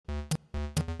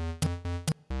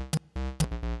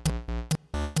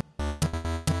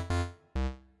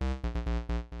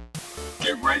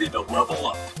Get ready to level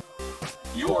up.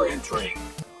 You're entering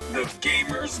the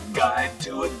Gamer's Guide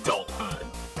to Adulthood.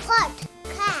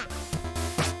 Podcast.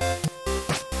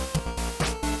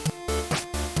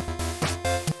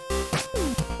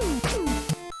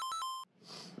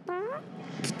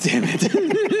 Damn it.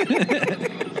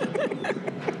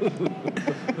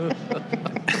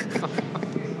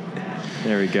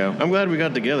 There we go. I'm glad we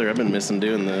got together. I've been missing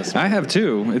doing this. I have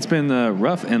too. It's been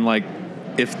rough, and like,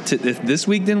 if this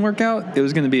week didn't work out, it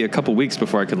was going to be a couple weeks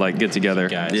before I could like get together.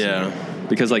 Guys, yeah.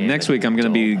 Because like next week I'm going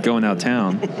to be going out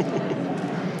town.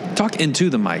 Talk into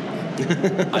the mic.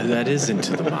 That is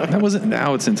into the mic. That wasn't.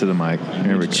 Now it's into the mic.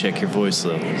 Here we go. Check your voice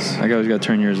levels. I always got to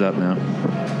turn yours up now.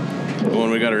 Well,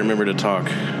 and we got to remember to talk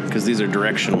because these are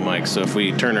directional mics. So if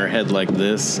we turn our head like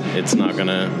this, it's not going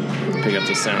to pick up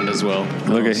the sound as well.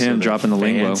 Look at him dropping the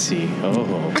lingo. Fancy.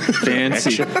 Oh,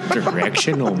 Fancy.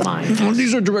 Directional mic. Well,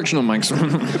 these are directional mics.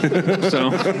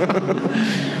 So,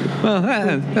 well,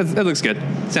 that looks good.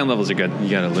 Sound levels are good. You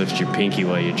got to lift your pinky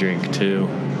while you drink, too.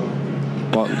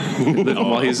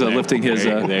 While he's lifting his...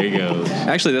 there he goes.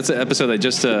 Actually, that's an episode I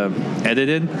just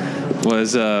edited,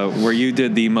 was where you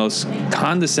did the most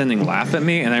condescending laugh at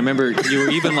me, and I remember you were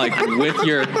even like with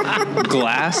your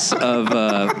glass of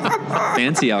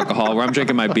fancy alcohol where I'm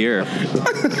drinking my beer.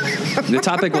 The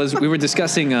topic was, we were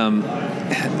discussing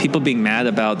people being mad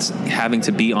about having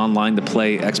to be online to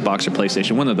play Xbox or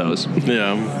PlayStation, one of those.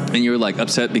 Yeah. And you were like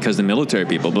upset because the military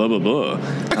people, blah, blah, blah.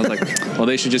 I was like, well,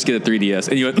 they should just get a 3DS.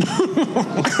 And you went...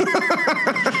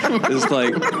 It's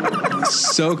like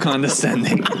so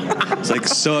condescending. It's like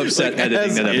so upset like,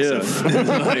 editing that episode.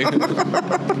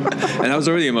 And I was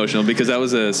already emotional because that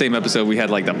was the same episode we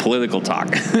had like the political talk.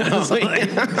 It's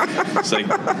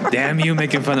like, damn you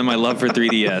making fun of my love for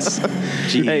 3DS.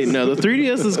 Jeez. Hey, no, the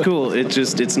 3DS is cool.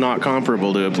 It's not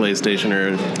comparable to a PlayStation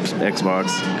or Xbox.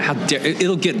 How dare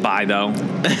it'll get by though.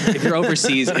 If you're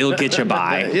overseas, it'll get you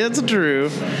by. It's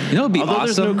true. You know, it'd be Although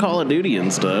awesome. There's no Call of Duty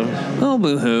and stuff. Oh,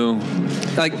 boo-hoo.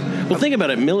 Like, well, think about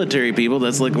it. Military people,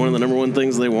 that's like one of the number one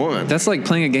things they want. That's like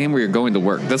playing a game where you're going to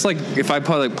work. That's like if I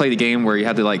played a game where you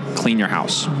had to like clean your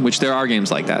house, which there are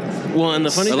games like that. Well, and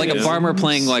the funny thing like is, a farmer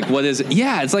playing like what is it?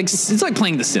 Yeah, it's like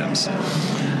playing The Sims.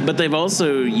 But they've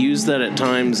also used that at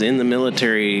times in the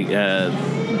military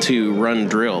to run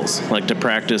drills, like to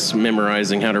practice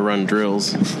memorizing how to run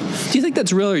drills. Do you think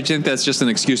that's real, or do you think that's just an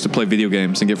excuse to play video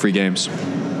games and get free games?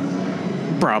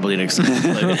 Probably an excuse to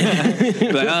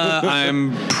play. But,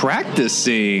 I'm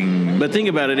practicing. But think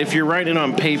about it. If you're writing it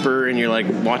on paper and you're like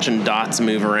watching dots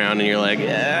move around and you're like,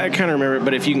 I kind of remember it.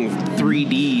 But if you can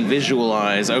 3D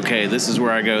visualize, okay, this is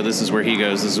where I go, this is where he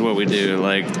goes, this is what we do.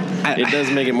 Like, it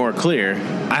does make it more clear.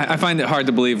 I find it hard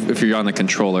to believe if you're on the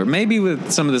controller. Maybe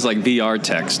with some of this like VR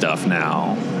tech stuff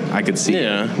now, I could see.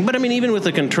 Yeah, but I mean, even with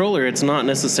the controller, it's not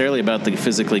necessarily about the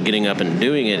physically getting up and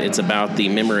doing it. It's about the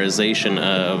memorization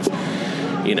of,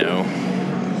 you know,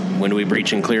 when do we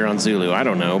breach and clear on Zulu? I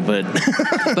don't know, but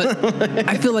but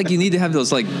I feel like you need to have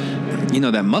those, like, you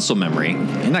know, that muscle memory.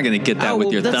 You're not going to get that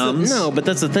with your thumbs. But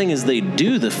that's the thing is they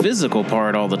do the physical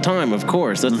part all the time, of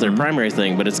course. That's their primary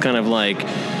thing, but it's kind of like,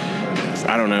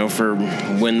 I don't know, for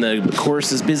when the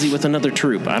course is busy with another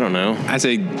troop. I don't know. I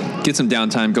say get some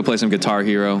downtime, go play some Guitar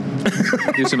Hero,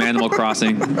 do some Animal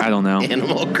Crossing. I don't know.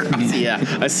 Animal Crossing, yeah.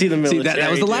 I see the military. See,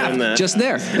 that was the laugh. That. Just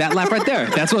there. That laugh right there.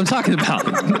 That's what I'm talking about.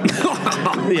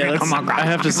 Yeah, I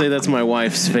have to say that's my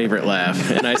wife's favorite laugh.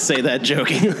 And I say that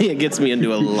jokingly. It gets me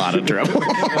into a lot of trouble.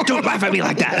 Don't laugh at me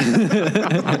like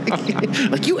that.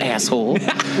 Like, you asshole.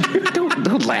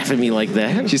 Don't laugh at me like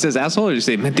that. She says asshole, or you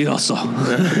say mentiroso?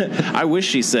 I wish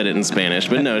she said it in Spanish,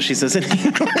 but no, she says it in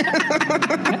English.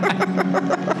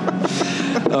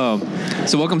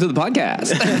 So welcome to the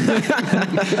podcast.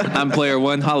 I'm player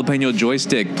 1, Jalapeno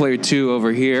Joystick. Player 2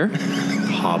 over here,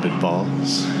 Hobbit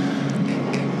balls.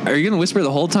 Are you going to whisper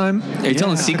the whole time? Are you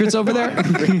telling secrets over there?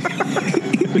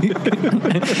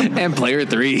 And player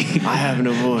 3. I have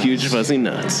no voice. Huge fuzzy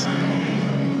nuts.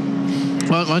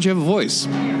 Why don't you have a voice?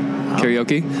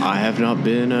 Karaoke? I have not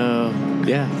been,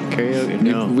 karaoke.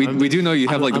 No. We do know you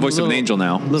have like the voice of an angel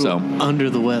now. So under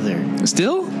the weather.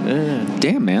 Still? Yeah.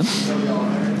 Damn, man.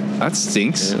 That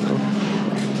stinks. Yeah.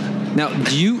 Now,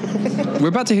 we're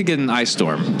about to get an ice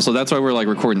storm, so that's why we're like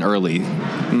recording early.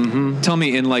 Mm-hmm. Tell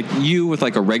me, in like you with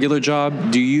like a regular job,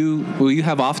 will you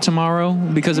have off tomorrow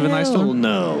because of an ice storm?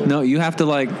 No, you have to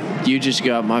like. You just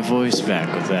got my voice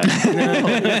back with that.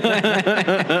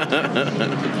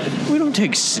 We don't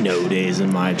take snow days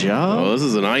in my job. Oh, this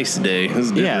is an ice day. This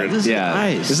is different. This is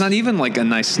ice. It's not even like a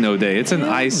nice snow day. It's an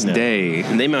ice day.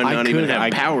 And they might not even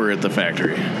have power at the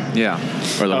factory Yeah.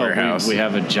 or the warehouse. We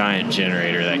have a giant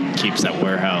generator that keeps that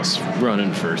warehouse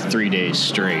running for 3 days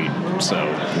straight. So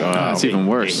it's even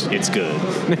worse. It's good.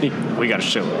 We got to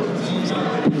show up. So.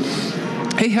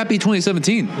 Hey, happy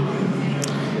 2017.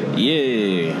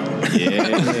 Yay.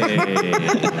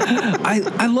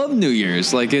 I love New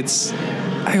Year's. Like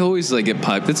I always like get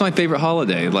pumped. It's my favorite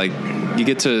holiday. Like you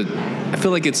get to, I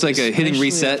feel like it's like a hitting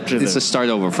reset. It's a start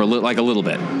over for a little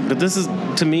bit. But this is,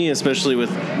 to me, especially with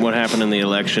what happened in the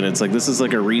election, it's like this is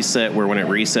like a reset where when it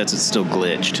resets, it's still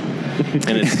glitched.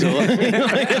 And it's still,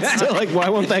 it's still like, why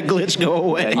won't that glitch go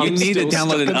away? You need to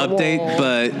download an update,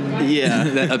 but yeah,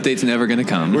 that update's never going to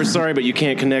come. We're sorry, but you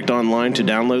can't connect online to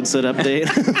download said update.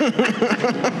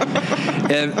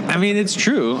 And, I mean, it's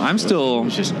true. I'm still...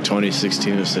 It's just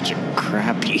 2016 was such a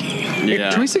crappy Yeah.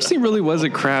 2016 really was a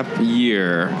crap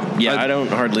year. Yeah, I don't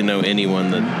hardly know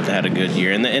anyone that had a good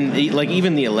year. And like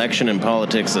even the election and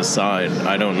politics aside,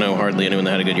 I don't know hardly anyone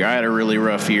that had a good year. I had a really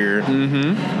rough year.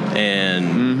 Mm-hmm.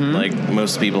 And like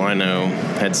most people I know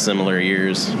had similar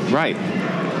years. Right.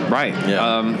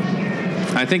 Yeah.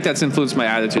 I think that's influenced my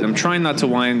attitude. I'm trying not to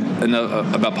whine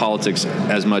about politics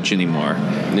as much anymore.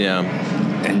 Yeah.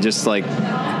 And just like,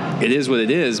 it is what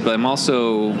it is, but I'm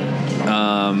also,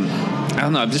 I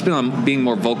don't know, I've just been on being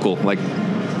more vocal. Like,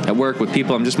 at work with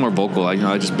people, I'm just more vocal.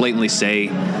 I just blatantly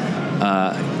say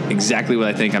exactly what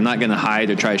I think. I'm not going to hide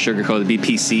or try to sugarcoat it, be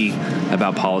PC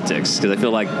about politics, because I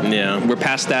feel like we're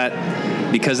past that.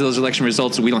 Because of those election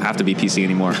results, we don't have to be PC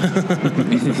anymore.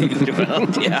 Well,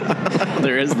 yeah,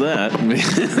 there is that.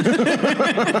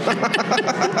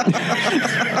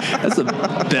 That's the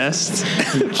best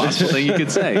possible thing you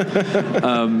could say.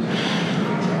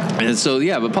 And so,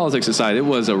 yeah, but politics aside, it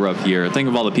was a rough year. Think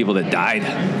of all the people that died.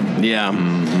 Yeah.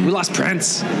 We lost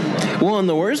Prince. Well, and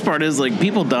the worst part is, like,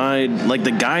 people died. Like, the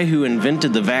guy who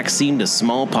invented the vaccine to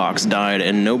smallpox died,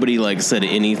 and nobody, like, said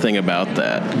anything about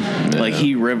that. Yeah. Like,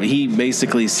 he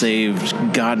basically saved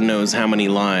God knows how many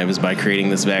lives by creating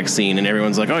this vaccine, and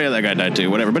everyone's like, oh, yeah, that guy died too,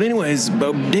 whatever. But anyways,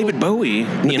 David Bowie.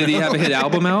 Did he have a hit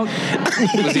album out?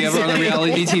 Was he ever on a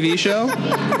reality TV show?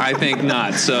 I think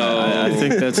not, so... I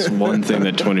think that's one thing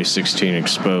that 2016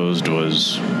 exposed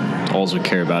was... all we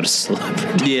care about is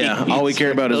celebrity. Yeah, all we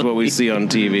care about is what we see on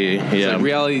TV. Yeah, like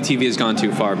reality TV has gone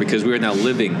too far because we are now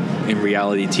living in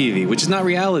reality TV, which is not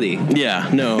reality. Yeah,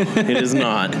 no, it is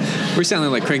not. We're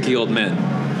sounding like cranky old men.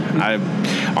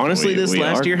 Honestly, this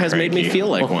last year has made me feel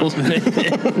like one.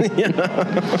 You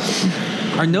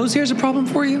know? Are nose hairs a problem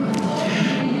for you?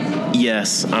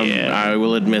 Yes, I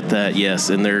will admit that, yes,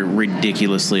 and they're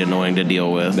ridiculously annoying to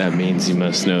deal with. That means you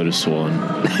must notice one.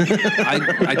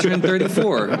 I turned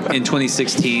 34 in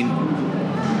 2016,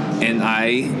 and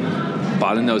I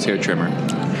bought a nose hair trimmer.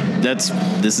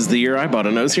 This is the year I bought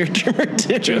a nose hair trimmer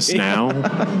too. Just now?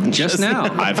 Just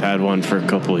now. I've had one for a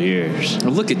couple of years. Oh,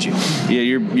 look at you. Yeah,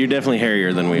 you're definitely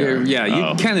hairier than we are. Yeah,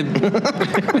 you kind of...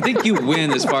 I think you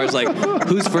win as far as, like,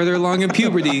 who's further along in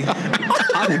puberty.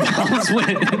 Balls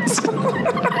wins.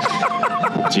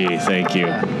 Gee, thank you.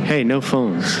 Hey, no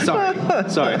phones.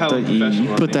 Sorry. How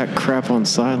you put that crap on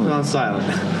silent. Put on silent.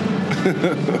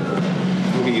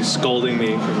 Look at you scolding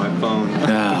me for my phone.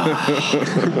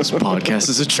 This podcast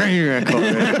is a train wreck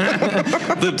already.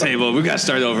 Flip table. We got to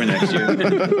start over next year. All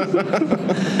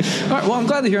right, well, I'm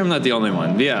glad to hear I'm not the only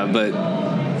one. Yeah, but...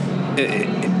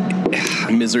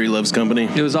 Misery loves company.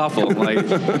 It was awful. Like,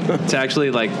 to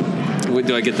actually, like...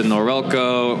 Do I get the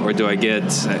Norelco, or do I get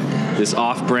this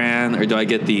off-brand, or do I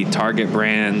get the Target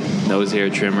brand nose hair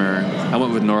trimmer? I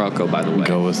went with Norelco, by the way.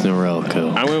 Go with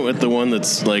Norelco. I went with the one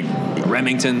that's like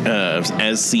Remington,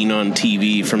 as seen on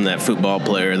TV from that football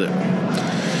player. That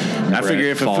I figure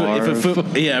if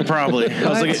yeah, probably. I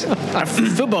was like,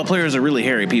 football players are really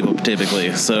hairy people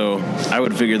typically, so I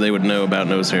would figure they would know about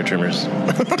nose hair trimmers.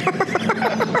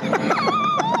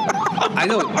 I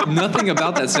know nothing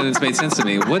about that sentence made sense to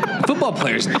me. What football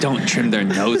players don't trim their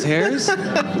nose hairs,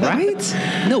 right?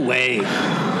 No way.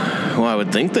 Well, I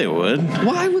would think they would.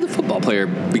 Why would a football player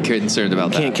be concerned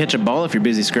about that? Can't catch a ball if you're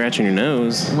busy scratching your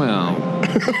nose. Well,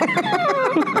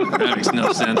 that makes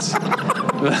no sense.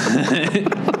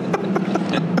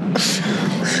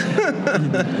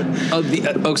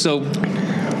 So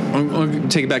I'm going to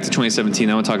take it back to 2017.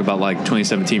 I want to talk about like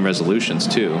 2017 resolutions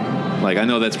too. Like, I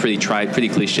know that's pretty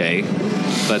cliche,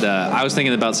 but I was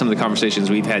thinking about some of the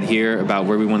conversations we've had here about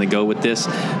where we want to go with this.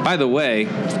 By the way,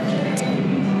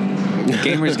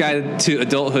 Gamer's Guide to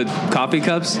Adulthood coffee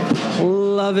cups.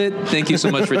 Love it. Thank you so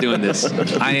much for doing this.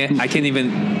 I can't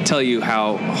even tell you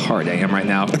how hard I am right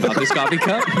now about this coffee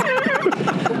cup.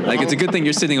 Like, it's a good thing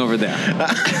you're sitting over there.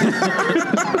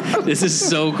 This is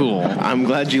so cool. I'm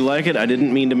glad you like it. I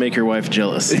didn't mean to make your wife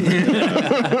jealous.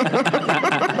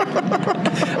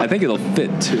 I think it'll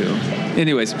fit too.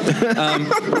 Anyways, but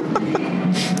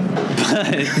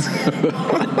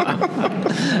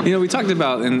we talked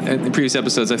about in previous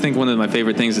episodes. I think one of my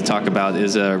favorite things to talk about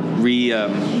is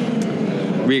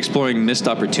re-exploring missed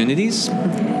opportunities.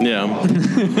 Yeah,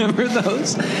 remember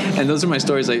those? And those are my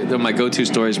stories. Like, they're my go-to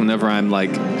stories whenever I'm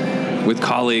like with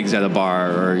colleagues at a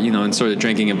bar or, in sort of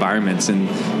drinking environments and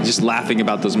just laughing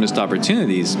about those missed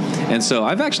opportunities. And so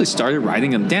I've actually started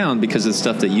writing them down because of the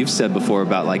stuff that you've said before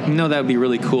about like, that would be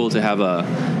really cool to have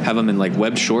them in like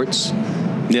web shorts.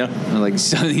 Yeah. Or like,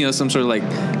 some sort of like,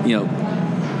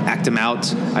 act them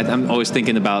out. I'm always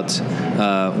thinking about,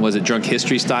 was it Drunk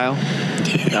History style?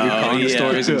 You're calling the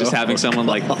stories and just having someone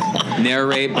like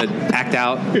narrate but act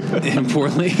out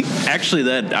poorly.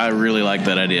 Actually, I really like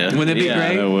that idea. Wouldn't it be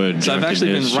great? That would. So I've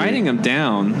actually been writing them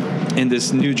down in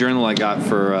this new journal I got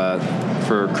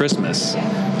for Christmas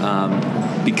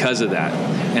because of that.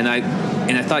 And I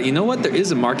thought, you know what? There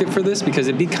is a market for this because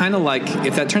it'd be kind of like,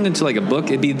 if that turned into like a book,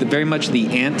 it'd be very much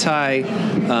the anti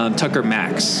Tucker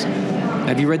Max.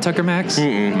 Have you read Tucker Max?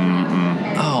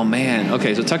 Mm-mm. Oh, man.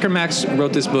 Okay, so Tucker Max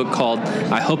wrote this book called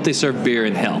I Hope They Serve Beer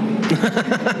in Hell.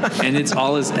 And it's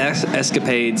all his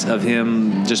escapades of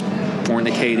him just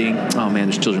fornicating. Oh, man,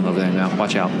 there's children over there now.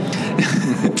 Watch out.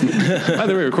 By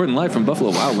the way, recording live from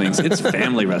Buffalo Wild Wings. It's a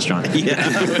family restaurant. Yeah,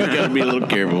 we got to be a little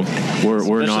careful.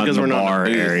 We're not in the bar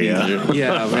area.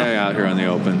 Yeah, we're out here on the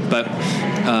open. But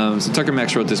so Tucker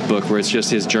Max wrote this book where it's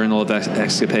just his journal of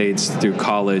escapades through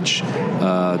college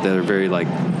that are very like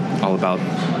all about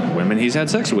women he's had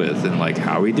sex with and like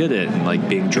how he did it and like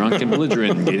being drunk and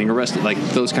belligerent and getting arrested, like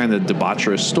those kind of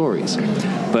debaucherous stories.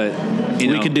 But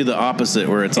we could do the opposite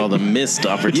where it's all the missed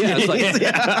opportunities. Yeah, it's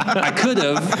like I could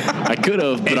have,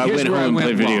 but I went home and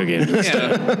played video games.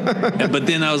 Yeah, but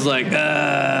then I was like,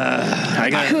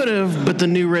 I could have, but the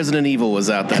new Resident Evil was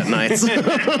out that night. So.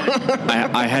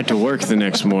 I had to work the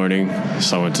next morning,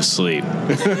 so I went to sleep.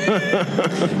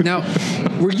 Now,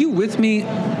 were you with me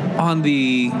on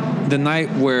the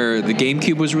night where the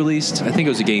GameCube was released? I think it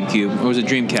was a GameCube. Or was it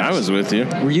Dreamcast? I was with you.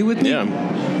 Were you with me? Yeah.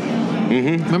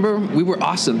 Mm-hmm. Remember, we were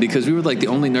awesome because we were like the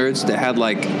only nerds that had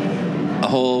like a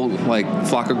whole like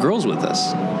flock of girls with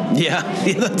us. Yeah,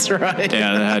 that's right.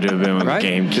 Yeah, that had to have been when right?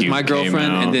 GameCube my girlfriend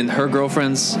came out. And then her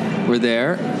girlfriends were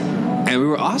there, and we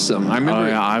were awesome. I remember. Oh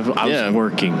yeah, I was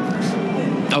working.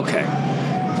 Okay.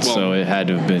 Well, so it had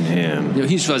to have been him.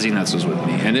 Huge Fuzzy Nuts was with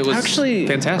me, and it was actually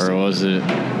fantastic. Or was it?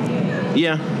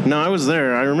 Yeah, no, I was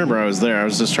there. I remember I was there. I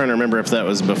was just trying to remember if that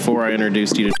was before I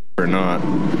introduced you to or not.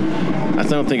 I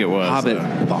don't think it was. Hobbit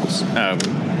Balls.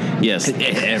 Yes.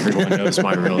 Everyone knows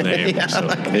my real name. Yeah. So.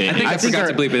 I forgot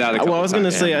to bleep it out. Well, I was going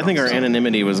to say, I think our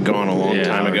anonymity was gone a long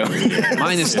time ago.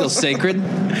 Mine is still sacred.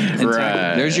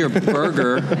 Right. There's your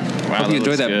burger. Hope you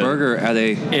enjoy that burger at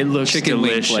a chicken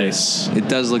wing place. It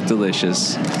does look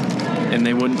delicious. And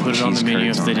they wouldn't put it on the menu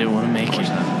if they didn't want to make it.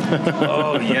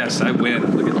 Oh, yes, I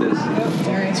win. Look at this.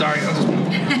 Sorry.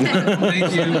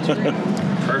 Thank you.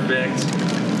 Perfect.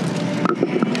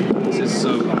 This is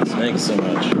so awesome. Thanks so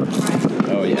much.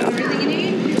 Oh, yeah. Everything you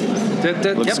need?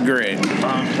 Looks great.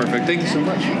 Perfect. Thank you so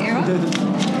much.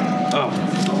 Oh.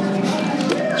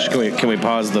 Can we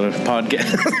pause the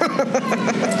podcast?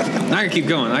 Now I gotta keep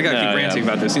going. I gotta keep ranting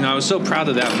about this. I was so proud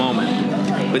of that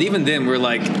moment. But even then, we're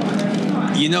like,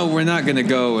 we're not going to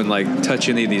go and, like, touch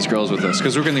any of these girls with us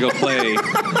because we're going to go play,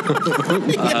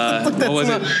 what was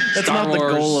it? That's Star not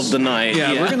Wars. the goal of the night.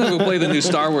 Yeah, we're going to go play the new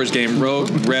Star Wars game,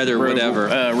 Rogue Red or whatever.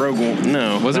 Rogue One.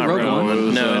 No. Was it Rogue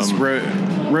One? No, it's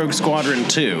Rogue Squadron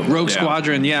 2. Rogue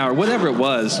Squadron, or whatever it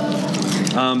was.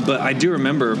 But I do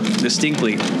remember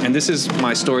distinctly, and this is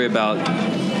my story about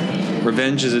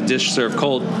revenge is a dish served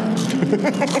cold.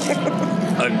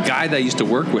 A guy that I used to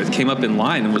work with came up in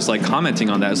line and was like commenting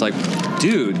on that. It's like,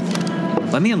 dude,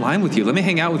 let me in line with you. Let me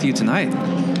hang out with you tonight.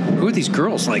 Who are these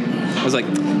girls? Like, I was like,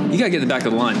 you gotta get in the back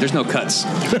of the line. There's no cuts.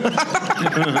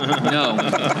 No,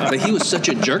 but he was such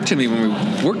a jerk to me when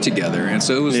we worked together, and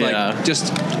so it was like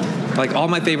just like all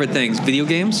my favorite things: video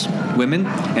games, women,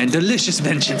 and delicious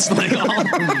vengeance. Like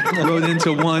all rode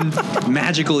into one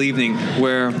magical evening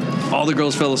where all the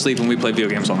girls fell asleep and we played video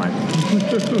games all night.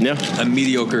 Yeah, a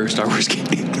mediocre Star Wars game.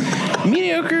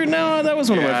 Mediocre? No, that was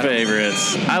one of my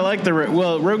favorites. I like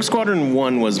Rogue Squadron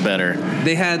 1 was better.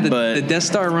 They had the Death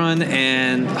Star run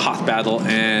and Hoth battle,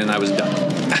 and I was done.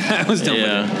 I was done with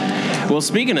it. Well,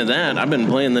 speaking of that, I've been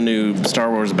playing the new Star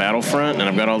Wars Battlefront, and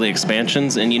I've got all the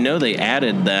expansions, and they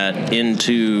added that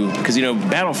into, because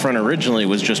Battlefront originally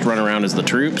was just run around as the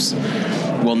troops.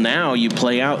 Well, now you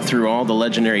play out through all the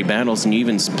legendary battles, and you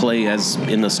even play as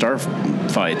in the star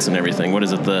fights and everything. What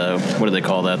is it? What do they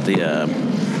call that?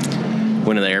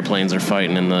 When the airplanes are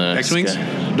fighting in the X-Wings?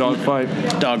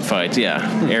 Dogfights,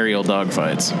 yeah. Aerial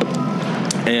dogfights.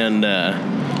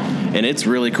 And it's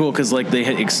really cool because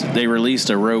they released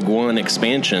a Rogue One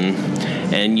expansion,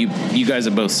 and you guys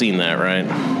have both seen that, right?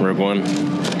 Rogue One.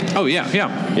 Oh yeah.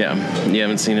 Yeah. You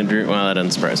haven't seen it, Drew? Well, that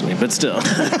doesn't surprise me, but still.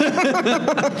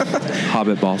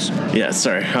 Hobbit balls. Yeah,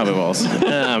 sorry, Hobbit balls.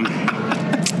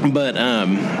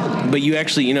 But you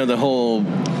actually,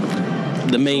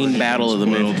 the main battle of the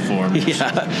movie.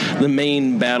 Yeah, the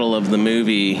main battle of the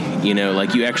movie, you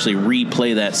actually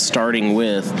replay that starting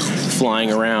with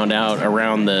flying around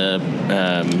the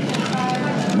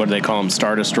what do they call them,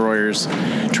 Star Destroyers,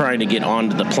 trying to get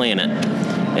onto the planet.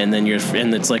 And then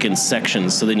it's like in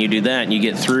sections. So then you do that and you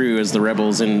get through as the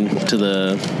rebels onto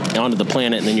the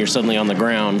planet, and then you're suddenly on the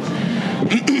ground.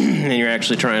 And you're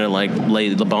actually trying to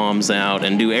lay the bombs out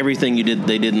and do everything they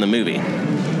did in the movie.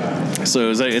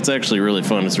 So it's actually really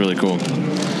fun. It's really cool.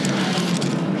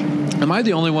 Am I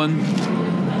the only one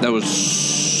that was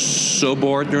so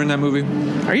bored during that movie?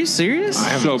 Are you serious? I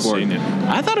haven't seen it.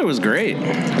 I thought it was great.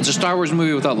 It's a Star Wars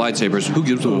movie without lightsabers. Who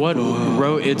gives a What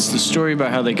wrote? It's the story about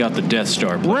how they got the Death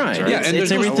Star plans, Right. right? Yeah, and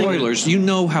there's no spoilers. You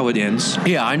know how it ends.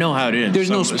 Yeah, I know how it ends.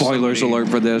 There's no spoilers alert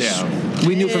for this. Yeah.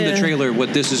 We knew from the trailer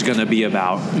what this is going to be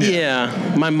about.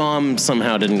 Yeah. My mom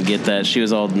somehow didn't get that. She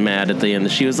was all mad at the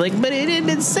end. She was like, "But it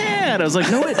ended sad." I was like,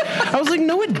 "No, it." I was like,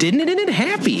 "No, it didn't. It ended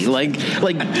happy." Like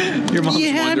Your mom's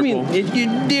you had wonderful.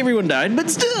 everyone died, but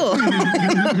still.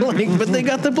 But they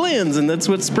got the plans, and that's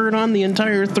what spurred on the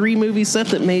entire 3-movie set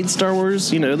that made Star Wars,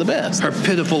 the best. Her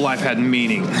pitiful life had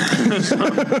meaning.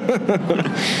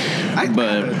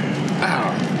 But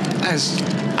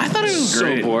I thought it was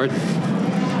great. So bored.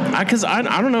 Because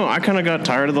I don't know, I kind of got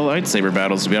tired of the lightsaber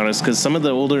battles, to be honest, because some of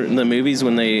the movies,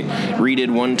 when they redid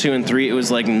 1, 2, and 3, it was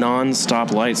like non-stop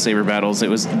lightsaber battles.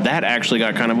 That actually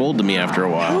got kind of old to me after a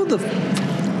while. Oh, the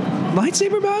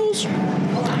lightsaber battles?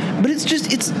 But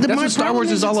that's what Star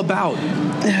Wars is all about.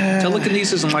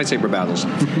 Telekinesis and lightsaber battles.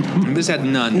 This had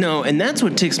none. No, and that's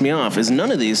what ticks me off, is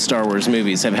none of these Star Wars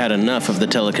movies have had enough of the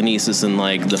telekinesis and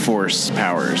the Force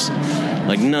powers.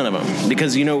 None of them.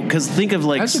 Because think of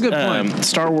That's a good point.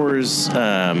 Star Wars,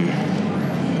 not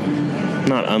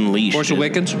Unleashed. Force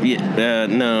Awakens? Yeah,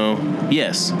 no.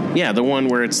 Yes. Yeah, the one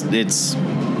where it's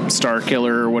Star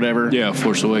Killer or whatever. Yeah,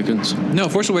 Force Awakens. No,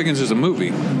 Force Awakens is a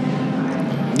movie.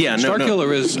 Yeah, no.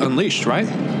 Starkiller is Unleashed, right?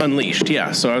 Unleashed,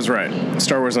 yeah. So I was right.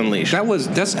 Star Wars Unleashed.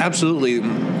 That's absolutely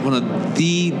one of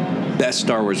the best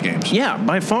Star Wars games. Yeah,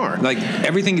 by far.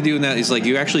 Everything you do in that is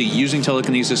you're actually using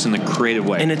telekinesis in a creative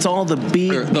way. And it's all the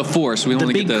Force. We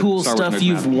only big get the cool Star Wars stuff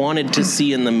you've wanted to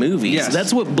see in the movies. Yes.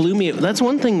 That's what blew me. That's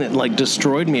one thing that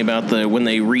destroyed me about when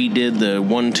they redid the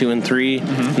 1, 2, and 3.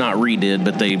 Mm-hmm. Not redid,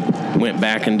 but they went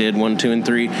back and did 1, 2, and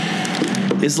 3.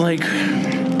 Is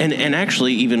And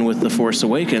actually, even with The Force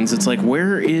Awakens, it's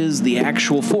where is the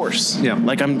actual Force? Yeah.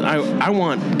 I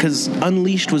want, because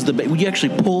Unleashed was you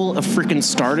actually pull a freaking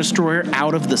Star Destroyer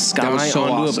out of the sky onto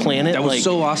awesome. a planet. That was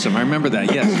so awesome. I remember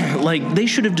that, yes. They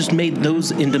should have just made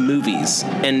those into movies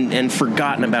and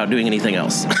forgotten about doing anything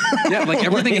else. Yeah,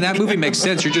 everything in that movie makes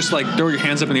sense. You're just throw your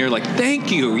hands up in the air thank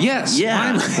you, yes.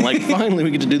 Yeah. Finally. Finally we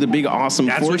get to do the big awesome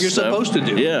That's Force what you're stuff. supposed to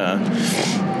do. Yeah.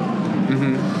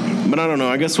 Mm-hmm. But I don't know.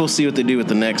 I guess we'll see what they do with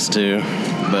the next two.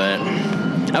 But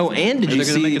and did you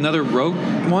see? Are they going to make another Rogue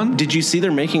one? Did you see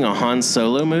they're making a Han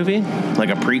Solo movie, a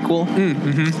prequel?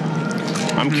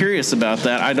 Mm-hmm. I'm curious about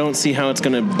that. I don't see how it's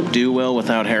going to do well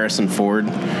without Harrison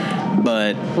Ford.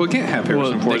 But we can't have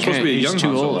Harrison Ford. It's supposed to be a young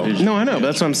Han Solo. No, I know. But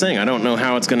that's what I'm saying. I don't know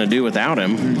how it's going to do without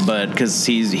him. But because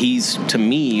he's to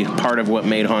me part of what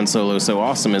made Han Solo so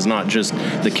awesome is not just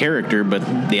the character, but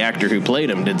the actor who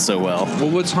played him did so well. Well,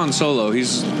 what's Han Solo?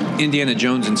 He's Indiana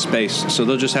Jones in space, so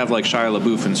they'll just have Shia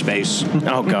LaBeouf in space.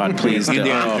 Oh God, please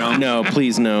no,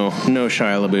 please no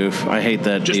Shia LaBeouf. I hate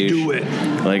that just douche. Do it.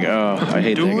 I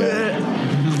hate that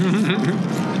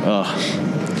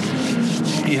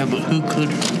guy. Yeah, but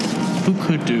who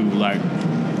could do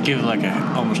give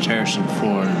a almost Harrison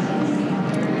Ford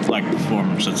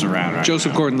performance that's around right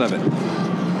Joseph now. Gordon-Levitt.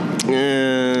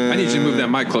 I need you to move that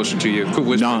mic closer to you.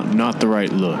 Not the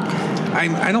right look.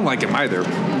 I don't like him either.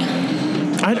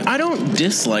 I don't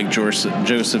dislike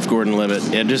Joseph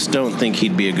Gordon-Levitt. I just don't think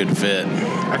he'd be a good fit.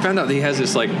 I found out that he has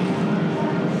this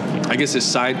I guess his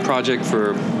side project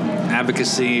for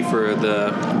advocacy for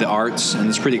the arts, and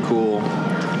it's pretty cool.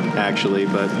 actually,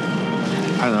 but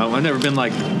I don't know. I've never been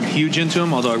like huge into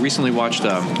them. Although I recently watched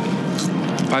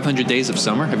 500 Days of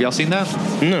Summer. Have y'all seen that?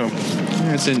 No.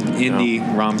 It's an indie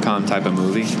rom-com type of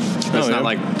movie. It's not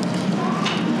like,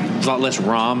 it's a lot less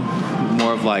rom,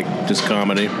 more of like just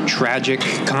comedy, tragic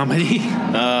comedy.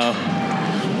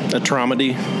 A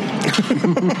traumedy.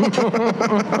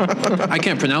 I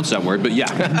can't pronounce that word, but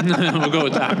yeah, we'll go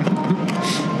with that.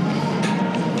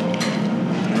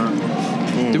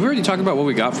 Did we already talk about what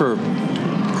we got for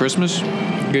Christmas?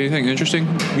 Get anything interesting?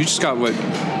 You just got what?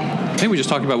 I think we just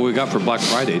talked about what we got for Black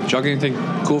Friday. Did y'all get anything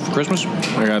cool for Christmas?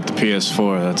 I got the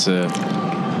PS4. That's it.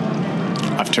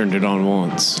 I've turned it on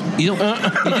once. You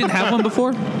didn't have one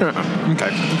before? Okay.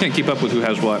 You can't keep up with who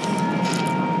has what.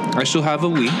 I still have a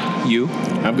Wii U.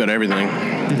 I've got everything.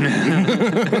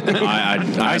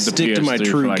 I stick to my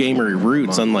true gamer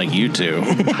roots, unlike you two.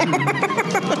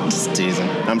 Just teasing.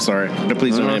 I'm sorry. No,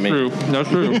 please don't hit me. That's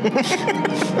true.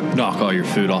 Knock all your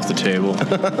food off the table.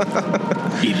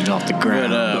 Eat it off the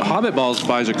ground. But, Hobbit Balls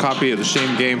buys a copy of the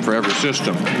same game for every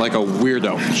system, like a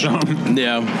weirdo. So.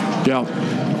 Yeah.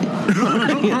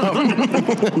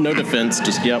 No defense,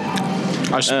 just yep.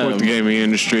 I support the gaming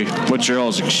industry. What's your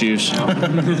all's excuse?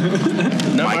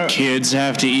 My kids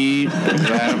have to eat.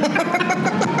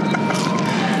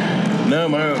 No,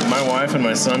 my wife and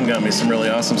my son got me some really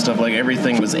awesome stuff. Like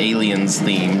everything was Aliens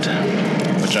themed,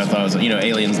 which I thought was,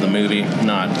 Aliens the movie,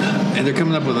 not. And they're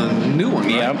coming up with a new one,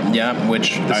 right? Yeah.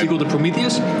 Which the sequel to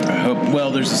Prometheus? I hope.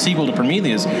 Well, there's a sequel to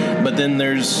Prometheus, but then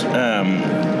there's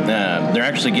they're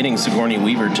actually getting Sigourney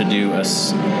Weaver to do a.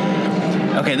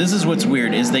 Okay, this is what's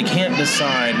weird is they can't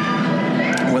decide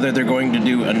whether they're going to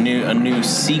do a new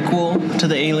sequel to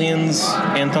the Aliens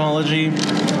anthology.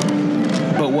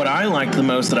 But what I liked the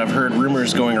most that I've heard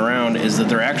rumors going around is that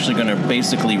they're actually going to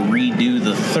basically redo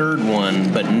the third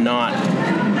one, but not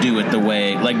do it the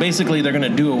way... Like, basically, they're going to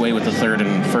do away with the third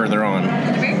and further on.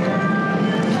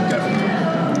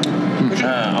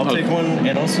 I'll take one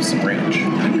and also some ranch.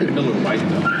 I need a Miller Lite,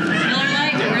 though. Miller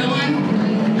Lite, the real one?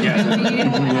 Yeah.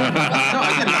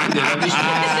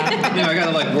 No, I I got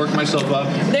to, like, work myself up.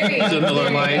 There you go. To Miller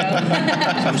Lite.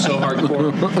 I'm so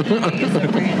hardcore.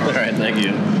 All right, thank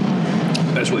you.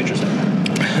 That's what you're saying.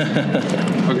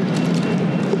 Okay.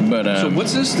 But so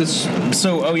what's this?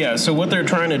 So what they're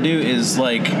trying to do is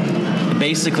like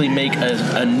basically make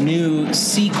a new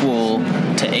sequel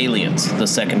to Aliens, the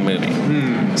second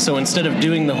movie. So instead of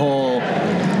doing the whole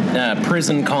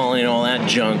prison colony and all that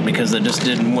junk, because it just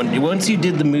didn't. Once you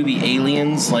did the movie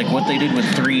Aliens, like what they did with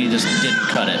 3 just didn't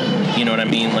cut it. You know what I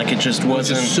mean? Like it just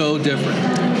wasn't. It's so different.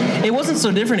 It wasn't so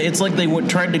different. It's like they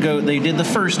tried to go. They did the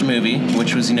first movie,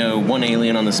 which was one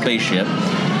alien on the spaceship,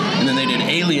 and then they did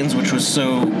Aliens, which was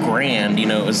so grand. It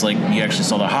was like you actually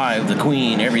saw the hive, the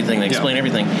queen, everything. They explained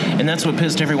everything, and that's what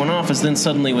pissed everyone off. Is then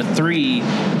suddenly with 3,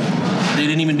 they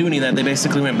didn't even do any of that. They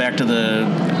basically went back to the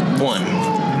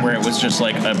 1, where it was just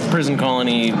like a prison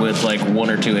colony with like 1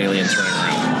 or 2 aliens running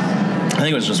around. I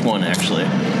think it was just 1 actually.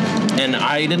 And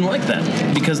I didn't like that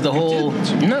because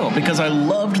because I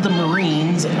loved the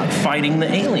Marines fighting the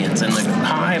aliens and the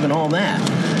hive and all that.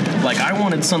 Like I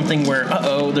wanted something where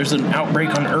there's an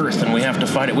outbreak on Earth and we have to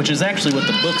fight it, which is actually what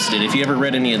the books did. If you ever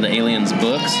read any of the Aliens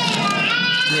books,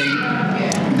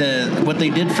 what they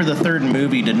did for the third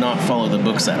movie did not follow the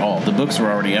books at all. The books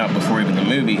were already out before even the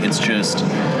movie. It's just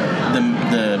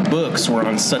the books were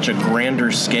on such a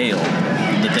grander scale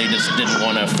that they just didn't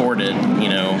want to afford it,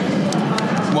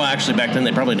 Well, actually, back then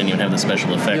they probably didn't even have the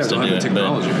special effects to do it.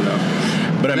 Technology for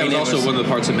that. But I mean, that was also one of the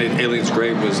parts that made Aliens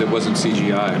great was it wasn't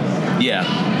CGI. Yeah.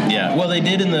 Well, they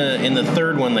did in the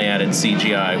third one they added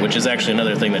CGI, which is actually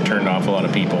another thing that turned off a lot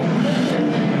of people.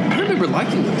 I remember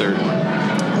liking the third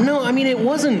one. No, I mean it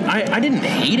wasn't. I didn't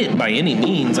hate it by any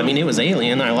means. I mean it was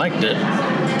Alien. I liked it,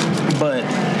 but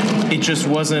it just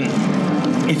wasn't.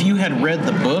 If you had read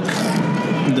the book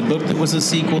that was a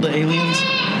sequel to Aliens.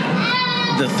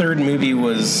 The third movie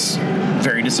was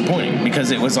very disappointing because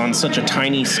it was on such a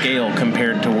tiny scale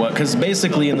compared to because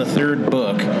basically in the third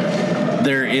book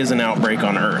there is an outbreak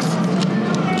on Earth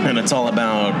and it's all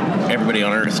about everybody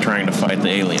on Earth trying to fight the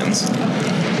aliens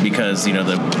because the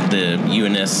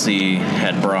UNSC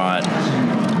had brought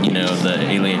the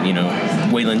alien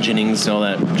Waylon Jennings, all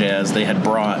that jazz, they had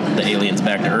brought the aliens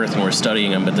back to Earth and were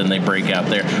studying them, but then they break out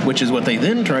there, which is what they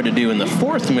then tried to do in the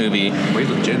fourth movie.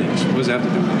 Waylon Jennings, what does that have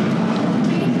to do with it?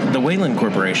 the Wayland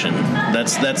Corporation.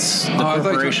 That's the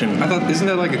corporation. I thought, isn't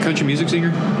that like a country music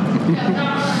singer?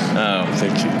 Oh,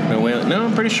 thank you. No,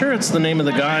 I'm pretty sure it's the name of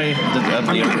the guy.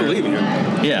 I believe you.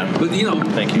 Yeah. But, you know,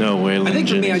 thank you. No way. I think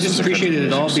for me, I just appreciated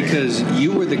it all because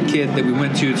you were the kid that we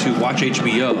went to watch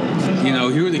HBO. You know,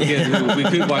 you were the kid who we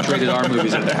could watch rated R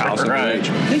movies at the house. Right.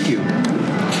 Thank you.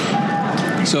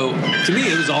 So, to me,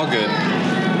 it was all good.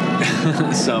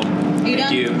 So,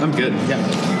 thank you. I'm good. Yeah.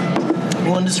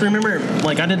 Well, and just remember,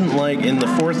 like, I didn't like in the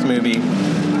fourth movie,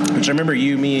 which I remember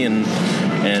you, me, and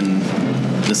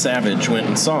the Savage went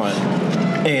and saw it,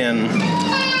 and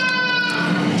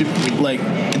like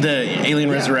the Alien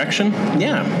Resurrection,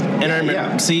 and I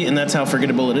remember, see, and that's how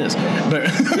forgettable it is. But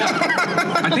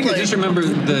I think I just remember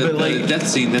the death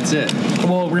scene. That's it.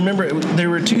 Well, remember, there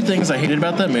were two things I hated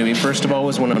about that movie. First of all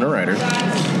was Winona Ryder,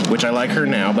 which I like her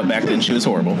now, but back then she was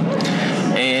horrible,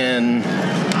 and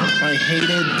I hated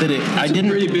that it. I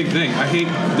didn't. A really big thing. I hate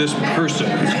this person.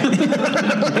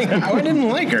 I didn't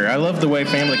like her. I love the way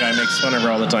Family Guy makes fun of her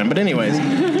all the time. But anyways,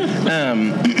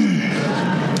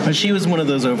 she was one of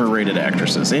those overrated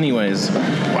actresses. Anyways,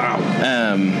 Wow.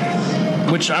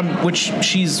 Which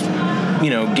she's,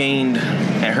 gained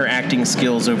her acting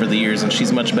skills over the years, and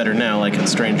she's much better now, like in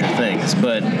Stranger Things.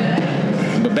 But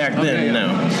back then, no.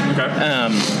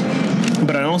 Okay.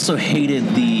 But I also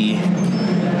hated the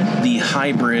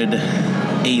hybrid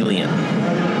alien,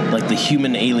 like the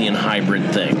human-alien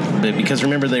hybrid thing. But because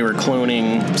remember they were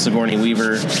cloning Sigourney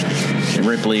Weaver,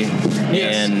 Ripley,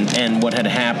 and what had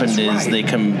happened is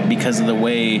because of the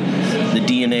way the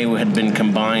DNA had been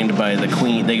combined by the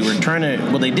queen, they were trying to.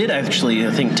 Well, they did actually,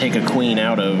 I think, take a queen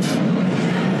out of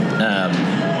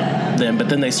them, but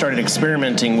then they started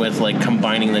experimenting with like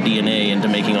combining the DNA into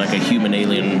making like a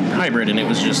human-alien hybrid, and it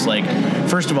was just like,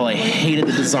 first of all, I hated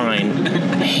the design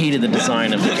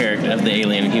of the character of the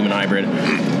alien and human hybrid,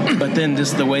 but then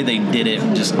just the way they did it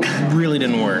just really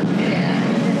didn't work.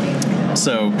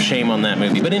 So shame on that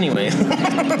movie. But anyway,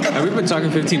 have we been talking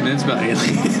 15 minutes about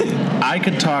aliens? I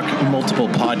could talk multiple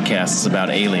podcasts about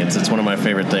aliens. It's one of my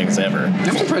favorite things ever.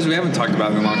 I'm surprised we haven't talked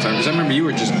about it in a long time because I remember you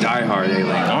were just diehard alien.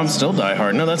 Oh, I'm still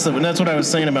diehard. No, that's what I was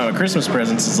saying about Christmas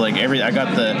presents. Is like I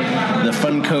got the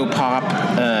Funko Pop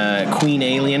Queen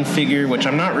Alien figure, which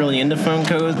I'm not really into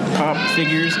Funko Pop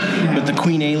figures, but the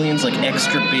Queen Alien's like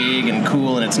extra big and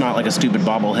cool, and it's not like a stupid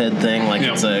bobblehead thing. Like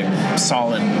it's a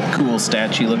solid, cool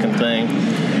statue looking thing.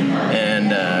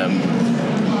 And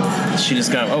she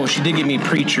did give me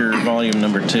Preacher Volume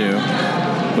number 2,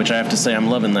 which I have to say I'm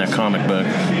loving that comic book.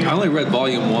 I only read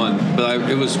Volume 1, but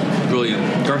it was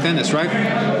brilliant. Garth Ennis, right?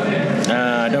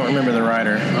 I don't remember the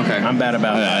writer. Okay. I'm bad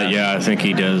about that. Yeah, I think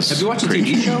he does. Have you watched the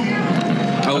TV show?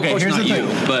 Oh, Okay, of course here's not the you,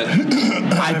 thing. but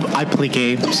I play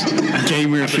games.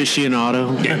 Gamer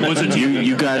aficionado.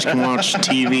 You guys can watch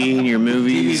TV and your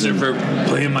movies. these are for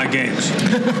playing my games.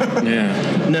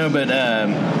 Yeah. No, but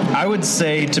I would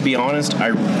say, to be honest,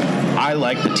 I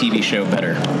like the TV show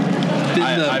better.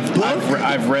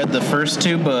 I've read the first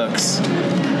 2 books,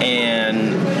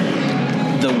 and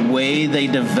the way they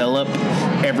develop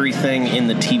everything in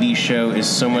the TV show is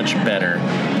so much better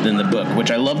than the book,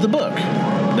 which I love the book.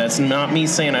 That's not me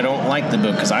saying I don't like the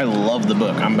book, because I love the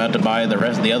book. I'm about to buy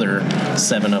the other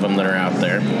 7 of them that are out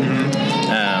there.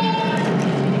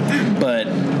 But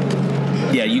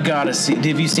yeah, you gotta see.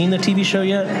 Have you seen the TV show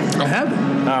yet? I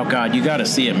haven't. Oh God, you gotta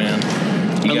see it, man.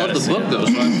 I love the book though,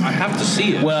 so I have to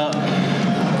see it. Well,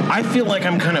 I feel like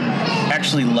I'm kind of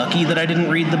actually lucky that I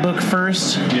didn't read the book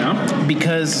first. Yeah.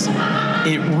 Because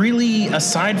it really,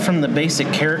 aside from the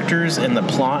basic characters and the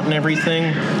plot and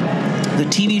everything, the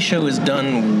TV show is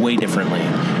done way differently.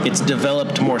 It's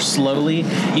developed more slowly.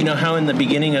 You know how in the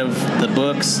beginning of the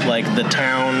books, like the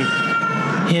town,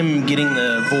 him getting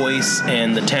the voice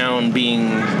and the town being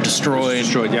destroyed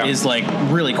is like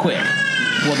really quick.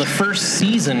 Well, the first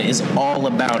season is all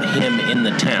about him in the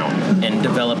town and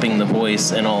developing the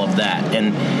voice and all of that.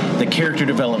 And the character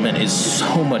development is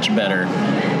so much better.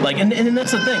 Like, and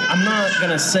that's the thing. I'm not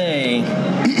going to say...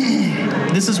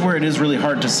 This is where it is really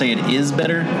hard to say it is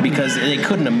better, because they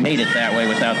couldn't have made it that way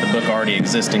without the book already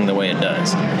existing the way it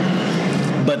does.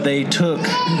 But they took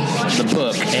the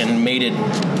book and made it,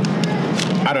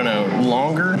 I don't know,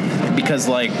 longer, because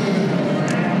like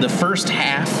the first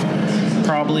half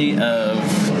probably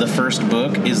of the first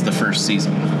book is the first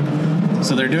season.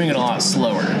 So they're doing it a lot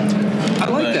slower. I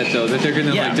like that though, that they're going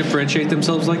to like differentiate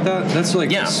themselves like that. That's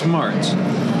like smart.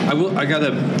 I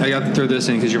gotta throw this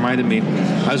in because you reminded me.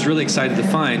 I was really excited to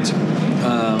find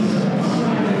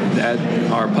that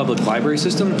our public library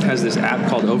system has this app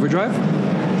called Overdrive.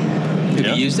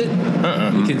 Have you used it?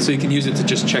 You can use it to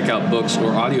just check out books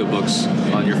or audiobooks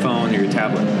on your phone or your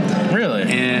tablet. Really?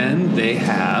 And they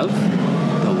have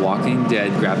the Walking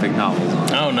Dead graphic novels on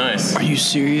it. Oh, nice. Are you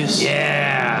serious?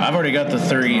 Yeah. I've already got the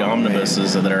 3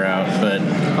 omnibuses that are out, but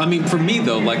I mean, for me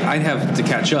though, like I'd have to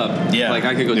catch up. Yeah. Like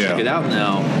I could go check it out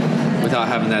now without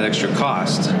having that extra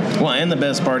cost. well, and the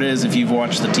best part is if you've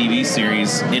watched the TV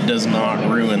series, it does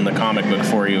not ruin the comic book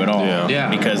for you at all. Yeah.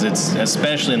 Because it's,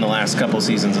 especially in the last couple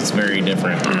seasons, it's very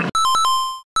different.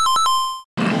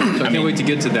 So I can't wait to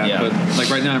get to that. yeah. But like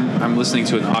right now, I'm listening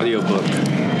to an audiobook.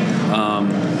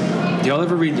 Do y'all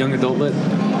ever read young adult lit?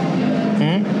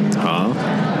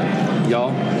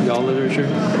 Y'all literature?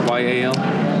 YAL?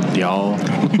 Y'all.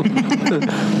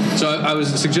 So I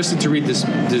was suggested to read this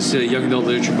young adult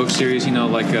literature book series. You know,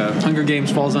 like Hunger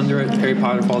Games falls under it, Harry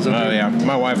Potter falls under it. Oh, yeah.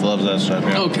 My wife loves that stuff.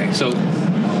 Yeah. Okay, so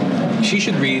she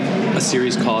should read a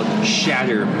series called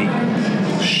Shatter Me.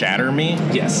 Shatter Me?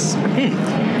 Yes.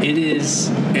 It is,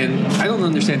 and I don't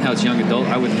understand how it's young adult.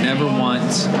 I would never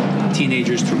want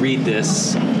teenagers to read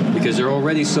this because they're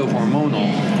already so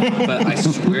hormonal. But I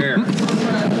swear,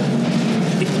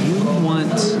 if you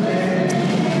want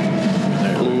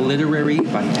literary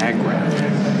Viagra,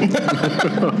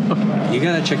 you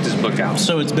gotta check this book out.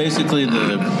 So it's basically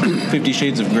the 50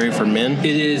 Shades of Grey for men?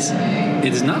 It is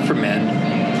not for men,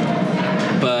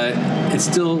 but it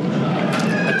still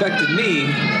affected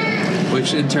me,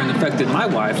 which in turn affected my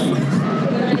wife.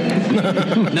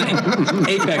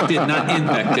 Affected, not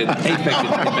infected. Affected.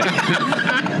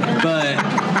 But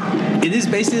it is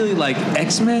basically like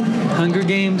X-Men, Hunger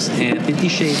Games, and 50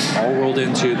 Shades all rolled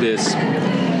into this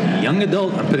young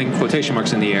adult, I'm putting quotation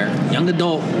marks in the air, young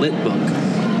adult lit book.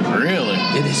 Really?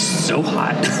 It is so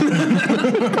hot.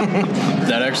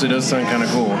 That actually does sound kind of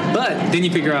cool. But then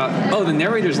you figure out, oh, the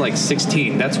narrator's like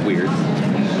 16. That's weird.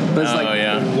 But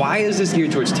it's why is this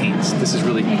geared towards teens? This is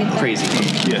really crazy.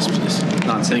 Yes, please.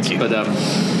 Nonsense. Thank you. But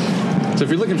so if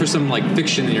you're looking for some like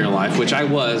fiction in your life, which I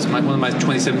was, one of my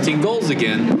 2017 goals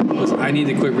again was I need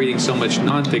to quit reading so much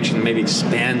nonfiction and maybe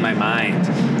expand my mind.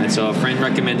 And so a friend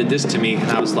recommended this to me, and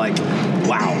I was like,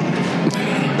 wow.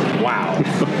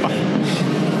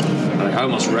 I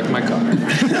almost wrecked my car.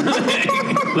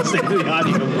 Listening to the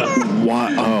audiobook.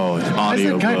 What? Oh, Why is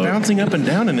that audiobook. guy bouncing up and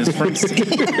down in his front seat?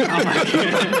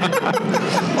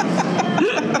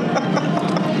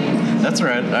 That's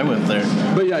right. I went there.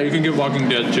 But yeah, you can get Walking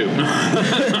Dead too.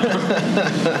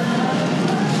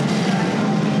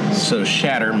 So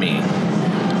Shatter Me.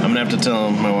 I'm going to have to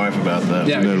tell my wife about that.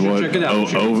 Yeah, you should check it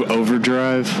out.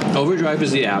 Overdrive? Overdrive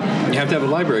is the app. You have to have a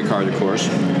library card, of course.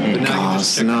 But now you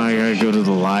just check Now I gotta go to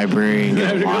the library and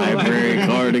get a library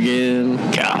card again.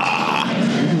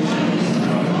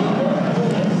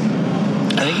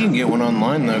 I think you can get one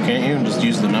online, though, can't you? And just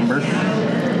use the number.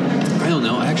 I don't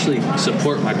know. I actually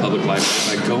support my public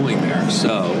library by going there.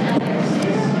 So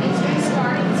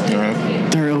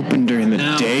They're open during the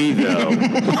day, though.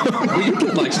 well, your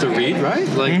kid likes to read, right?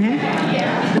 Like,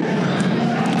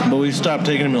 But we stopped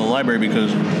taking him to the library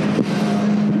because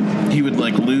he would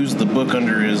like lose the book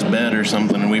under his bed or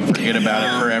something, and we'd forget about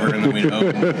it forever, and then we'd owe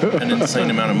an insane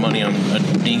amount of money on a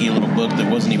dinky little book that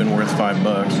wasn't even worth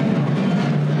 $5.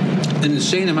 an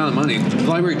insane amount of money. The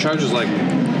library charges like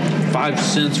 5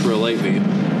 cents for a late fee.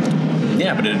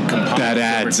 Yeah, but it compounds That over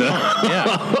adds time. up.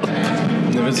 Yeah.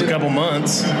 If it's a couple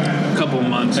months,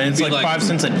 Months. and it's It'd like be 5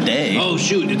 cents a day. Oh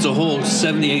shoot! It's a whole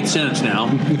 78 cents now.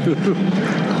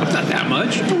 Not that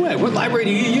much. No way. What library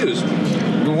do you use?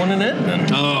 The one in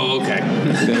Edmond. Oh, okay.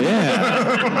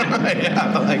 Yeah.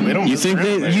 Yeah, like they don't. You think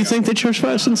they charge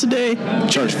 5 cents a day?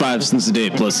 Charge 5 cents a day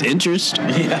plus interest.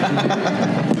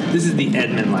 This is the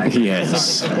Edmond library.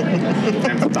 Yes.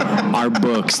 Our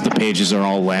books, the pages are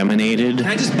all laminated. Can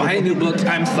I just buy a new book?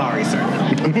 I'm sorry, sir.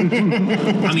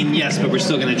 I mean, yes, but we're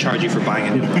still going to charge you for buying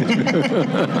a new book.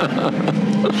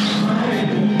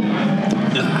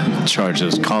 Charge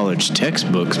those college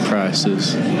textbooks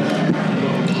prices.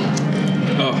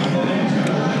 Oh,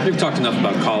 we've talked enough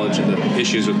about college and the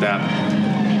issues with that.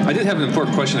 I did have an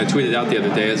important question I tweeted out the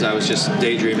other day as I was just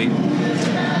daydreaming.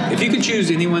 If you could choose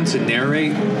anyone to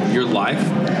narrate your life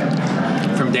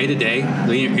from day to day,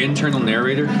 the internal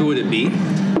narrator, who would it be?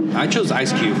 I chose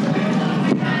Ice Cube.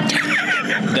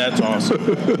 That's awesome.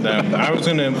 I was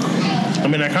gonna. I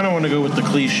mean, I kind of want to go with the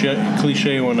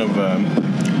cliche one of.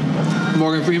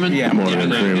 Morgan Freeman? Yeah,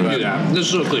 Morgan Freeman. Do that. This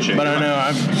is so cliche. But I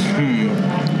know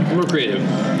We're creative.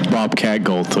 Bobcat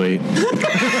Goldthwait.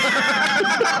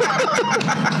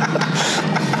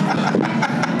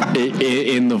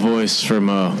 In the voice from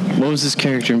what was his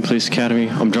character in Police Academy?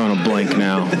 I'm drawing a blank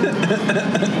now.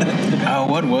 Oh,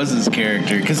 what was his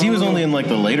character? Because he was only in like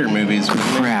the later movies.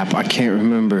 Crap, I can't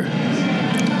remember.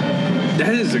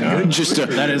 That is a good.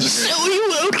 That is. So you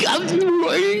welcome to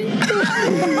work.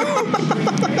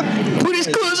 Put his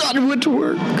clothes on and went to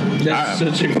work. That's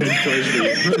such a good choice for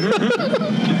you.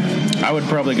 I would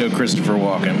probably go Christopher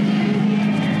Walken.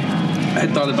 I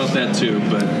had thought about that too,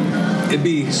 but it'd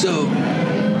be so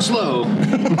slow.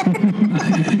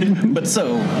 But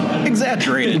so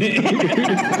exaggerated.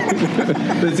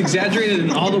 But it's exaggerated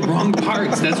in all the wrong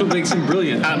parts. That's what makes him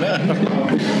brilliant.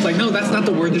 It's like, no, that's not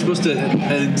the word. They're supposed to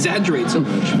exaggerate so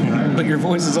much. But your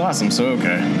voice is awesome, so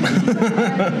okay.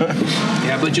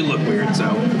 Yeah, but you look weird,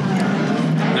 so.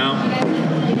 No.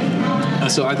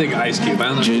 So I think Ice Cube. I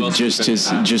don't know who else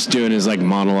Just doing his like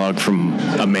monologue from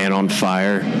A Man on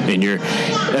Fire, and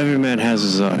every man has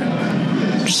his art.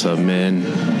 Some men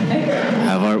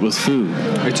have art with food.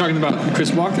 Are you talking about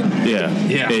Chris Walken? Yeah.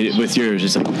 With yours,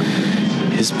 it's like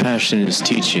his passion is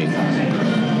teaching,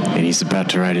 and he's about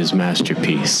to write his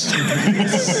masterpiece.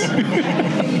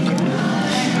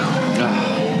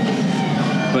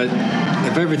 But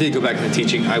if I ever did go back into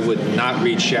teaching, I would not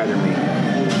read Shatter Me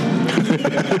to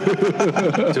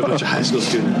a bunch of high school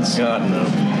students. God, no.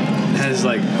 That is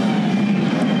like,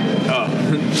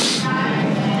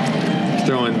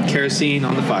 throwing kerosene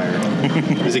on the fire.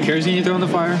 Is it kerosene you throw on the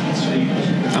fire?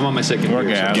 I'm on my second Or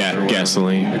beer, gas. so-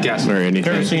 Gasoline. Gasoline. Or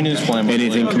anything. Kerosene is flammable.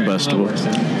 Anything Okay, combustible. that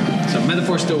works. So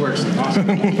metaphor still works. Awesome.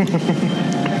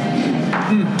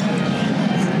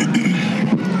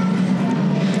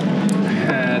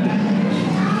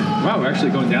 Wow, we're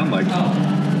actually going down like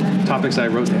topics I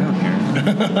wrote down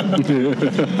here.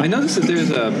 I noticed that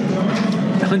there's a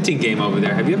hunting game over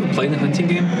there. Have you ever played the hunting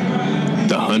game?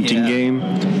 The hunting game.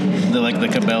 The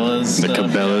Cabela's. The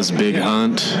Cabela's Big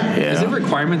Hunt. Yeah. Is it a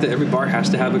requirement that every bar has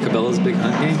to have a Cabela's Big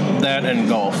Hunt game? That and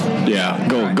golf. Yeah.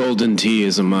 Golden tea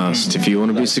is a must. If you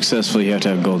want to be successful, you have to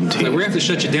have golden tea. Like, we're going to have to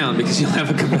shut you down because you don't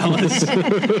have a Cabela's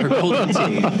or Golden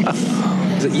Tea.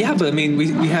 He's like, yeah, but I mean,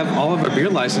 we have all of our beer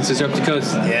licenses are up to code.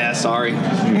 Yeah, sorry.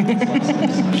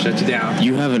 Shut you down.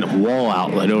 You have a wall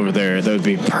outlet over there that would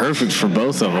be perfect for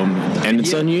both of them, and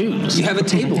it's unused. You have a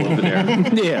table over there.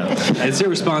 Yeah. It's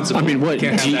irresponsible. I mean, what?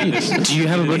 Can't have that. Do you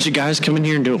have a bunch of guys come in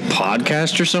here and do a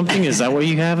podcast or something? Is that why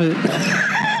you have it?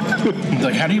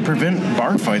 Like, how do you prevent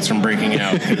bar fights from breaking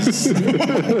out? Because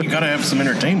you got to have some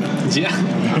entertainment. Yeah.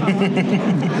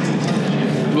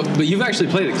 But you've actually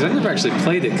played it, because I never actually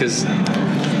played it, because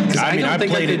I don't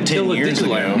think I could kill a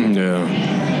digital animal. No.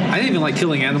 I didn't even like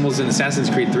killing animals in Assassin's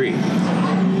Creed 3.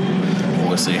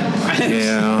 We'll see.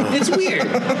 Yeah. It's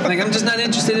weird. Like, I'm just not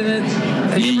interested in it.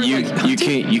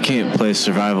 You can't play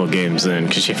survival games then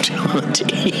because you have to hunt.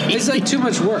 It's like too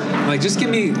much work. Like, just give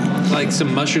me like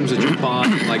some mushrooms to jump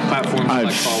on, like platforms to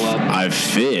like fall up. I've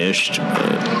fished.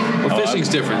 Well, fishing's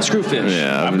different. Screw fish.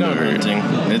 Yeah, I've gone hunting.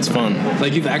 It's fun.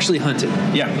 Like, you've actually hunted.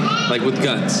 Yeah. Like with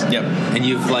guns. Yep. And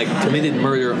you've like committed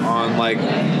murder on like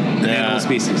an animal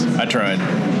species. I tried.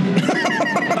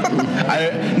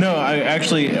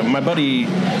 My buddy.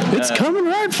 It's coming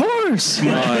right for us. Oh,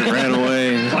 it ran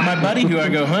away. My buddy who I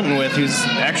go hunting with, who's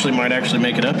might actually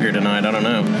make it up here tonight. I don't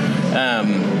know.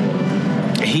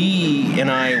 He and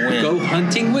I went. Go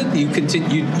hunting with you?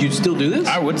 Continue? You still do this?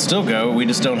 I would still go. We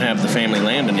just don't have the family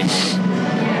land anymore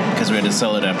because we had to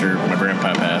sell it after my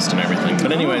grandpa passed and everything.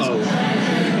 But anyways,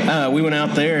 we went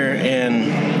out there and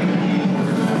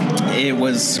it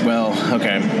was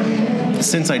okay.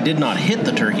 Since I did not hit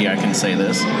the turkey, I can say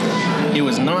this. It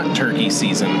was not turkey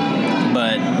season,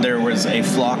 but there was a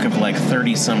flock of like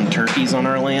 30-some turkeys on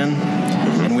our land.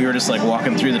 And we were just like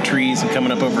walking through the trees and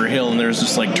coming up over a hill, and there was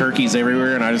just like turkeys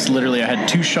everywhere. And I had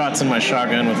 2 shots in my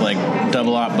shotgun with like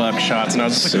double-aught buck shots, and I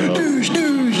was just like, doosh.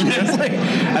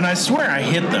 And I swear I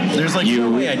hit them. There's like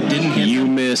no way I didn't hit them. You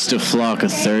missed a flock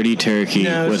of 30 turkey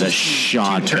with a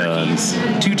shotgun.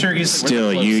 2 turkeys.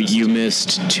 Still, you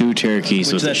missed 2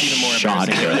 turkeys with a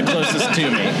shotgun. The closest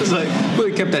to me. It's like,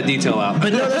 we kept that detail out.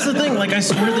 But no, that's the thing. Like, I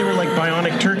swear they were like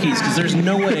bionic turkeys because there's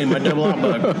no way my double-aught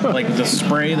buck, like the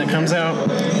spray that comes out,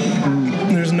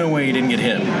 there's no way he didn't get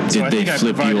hit. So Did they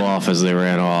flip you off as they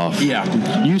ran off?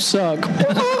 Yeah. You suck.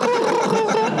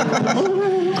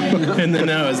 And then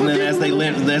as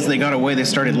they got away, they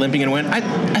started limping and went, I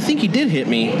think he did hit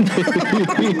me.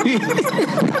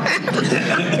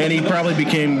 And he probably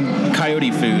became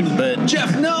coyote food, but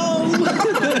Jeff, no!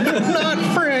 not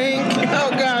Frank.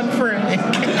 Oh God, Frank.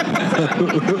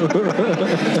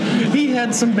 He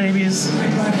had some babies.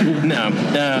 No,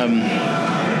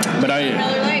 but Really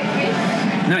like me?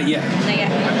 Not yet. Not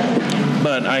yet.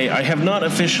 but I have not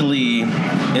officially,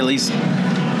 at least,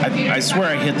 I swear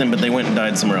I hit them, but they went and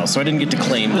died somewhere else, so I didn't get to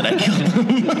claim that I killed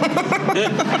them.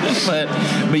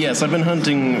 but yes, I've been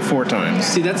hunting 4 times.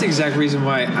 See, that's the exact reason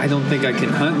why I don't think I can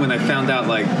hunt. When I found out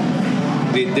like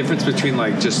the difference between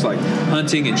like just like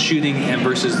hunting and shooting and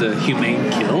versus the humane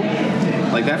kill,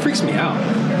 like that freaks me out.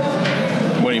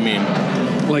 What do you mean?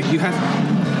 Like you have,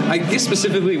 I guess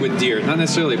specifically with deer, not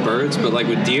necessarily birds, but like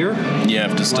with deer, You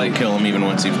have to still Like- kill them even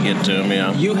once you get to them,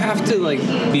 yeah. you have to like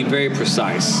be very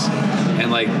precise and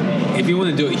like if you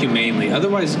want to do it humanely,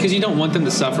 otherwise, because you don't want them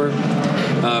to suffer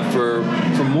for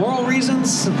moral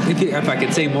reasons, if I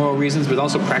could say moral reasons, but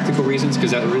also practical reasons,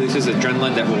 because that releases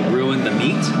adrenaline that will ruin the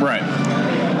meat. Right.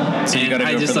 So you And got to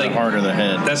I go just, for the like, heart or the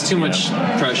head. That's too much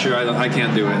pressure. I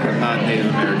can't do it. I'm not Native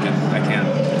American. I can't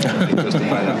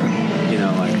justify that. You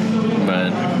know, like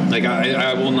But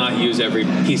I will not use every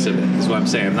piece of it. Is what I'm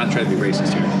saying. I'm not trying to be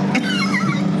racist here.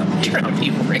 trying to be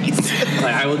racist.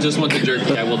 Like, I will just want the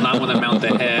jerky. I will not want to mount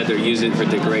the head or use it for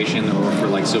decoration or for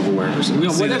like silverware or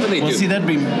whatever they do. Well, see,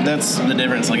 that's the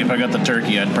difference. Like, if I got the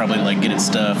turkey, I'd probably like get it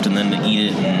stuffed and then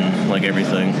eat it and like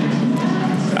everything.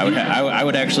 I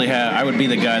would be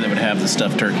the guy that would have the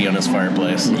stuffed turkey on his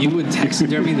fireplace. You would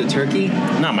taxidermy the turkey?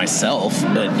 Not myself,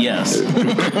 but yes.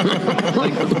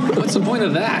 Like, what's the point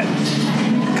of that?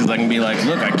 Because I can be like,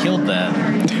 look, I killed that.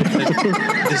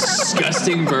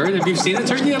 Disgusting bird. Have you seen a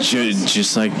turkey episode?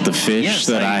 Just like the fish Yes,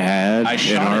 that I had I in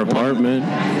shot our it one- apartment.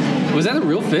 Was that a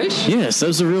real fish? Yes, that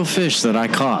was a real fish that I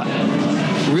caught.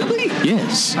 Really?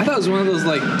 Yes. I thought it was one of those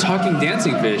like talking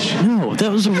dancing fish. No,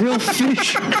 that was a real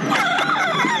fish.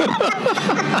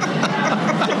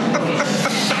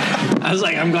 I was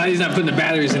like, I'm glad he's not putting the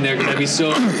batteries in there because I'd be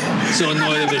so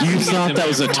annoyed if it. You thought that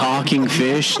was a talking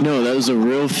fish? No, that was a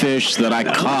real fish that I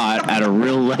caught at a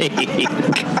real lake.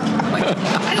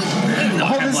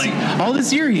 All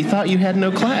this year, he thought you had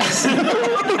no class.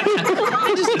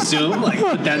 I just assume, like,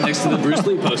 put that next to the Bruce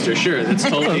Lee poster. Sure, that's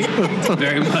totally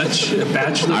very much a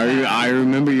bachelor. I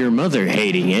remember your mother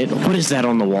hating it. What is that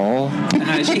on the wall?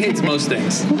 She hates most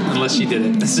things, unless she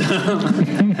did it. So.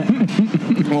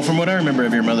 Well, from what I remember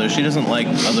of your mother, she doesn't like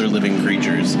other living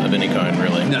creatures of any kind,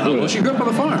 really. No, well, she grew up on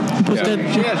a farm. But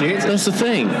She hates it. that's the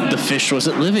thing. The fish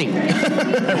wasn't living.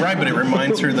 Right, but it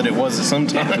reminds her that it was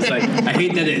sometimes. It's like, I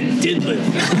hate that it did live.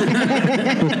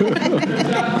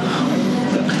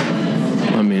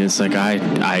 I mean, it's like I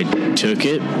took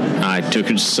it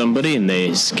to somebody and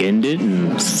they skinned it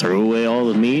and threw away all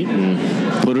the meat and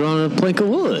put it on a plank of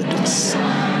wood.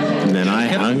 And then I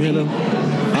hung it up.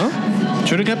 Huh?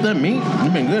 Should have kept that meat. It'd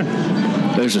have been good.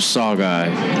 There's a saw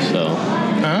guy, so.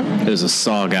 Huh? There's a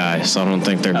saw guy, so I don't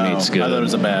think their meat's good. I thought it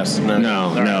was a bass. No,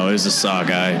 All right. it's a saw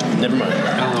guy. Never mind.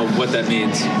 I don't know what that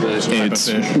means. But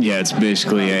It's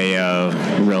basically a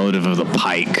relative of the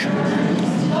pike.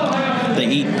 They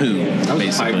eat poo,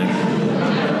 basically.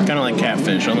 Kind of like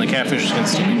catfish, only catfish can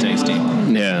still be tasty.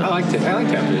 Yeah. I like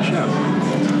catfish,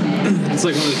 yeah. It's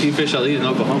like one of the few fish I'll eat in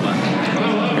Oklahoma.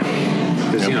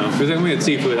 Because, you know, if I'm going to get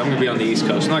seafood, I'm going to be on the East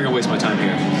Coast. I'm not going to waste my time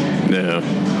here. Yeah.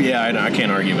 Yeah, I can't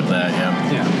argue with that,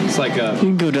 yeah. Yeah, it's like You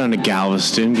can go down to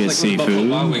Galveston, get like when Buffalo seafood.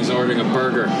 Wild Wings ordering a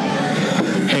burger.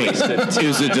 Hey, it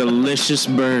was a delicious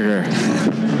burger.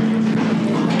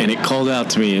 And it called out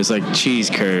to me. It was like cheese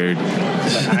curd.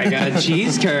 I got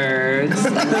cheese curds.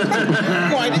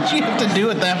 Why did you have to do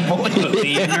it that voice? In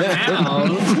your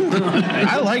mouth.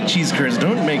 I like cheese curds.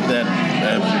 Don't make that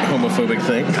homophobic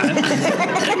thing.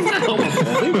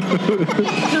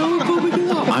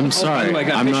 I'm sorry. I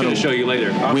got a I'm picture not to show you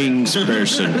later. wings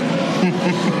person.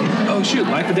 Oh shoot,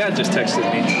 Life of Dad just texted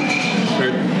me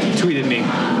or tweeted me.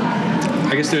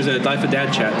 I guess there's a Life of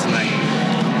Dad chat tonight.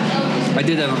 I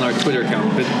did that on our Twitter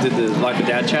account. But did the Life of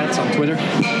Dad chats on Twitter.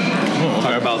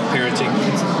 Talk about parenting.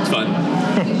 It's fun.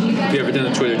 Have you ever done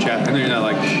a Twitter chat? I know you're not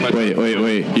like.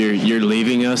 Wait. You're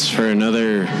leaving us for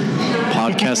another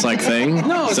podcast-like thing?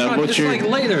 No, Is it's that not. what It's you're? like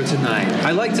later tonight.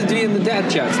 I like to be in the dad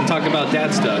chats and talk about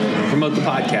dad stuff. Promote the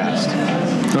podcast.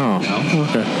 Oh,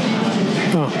 okay.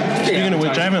 Speaking of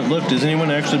which, I haven't looked. Has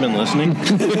anyone actually been listening?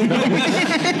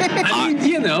 I mean,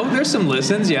 you know, there's some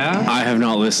listens, yeah. I have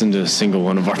not listened to a single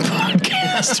one of our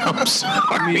podcasts. I'm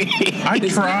sorry. I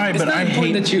try, but I It's not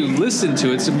important hate. that you listen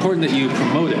to it. It's important that you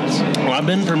promote it. Well, I've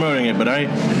been promoting it, but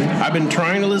I've been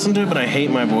trying to listen to it, but I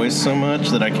hate my voice so much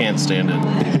that I can't stand it.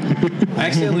 I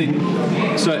accidentally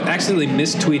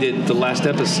mistweeted the last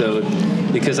episode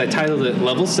because I titled it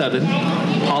Level 7,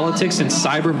 Politics and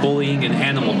Cyberbullying in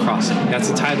Animal Crossing. That's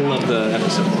the title of the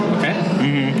episode, okay?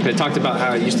 Mm-hmm. I talked about how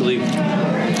I used to leave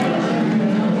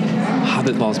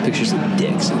Hobbit balls pictures of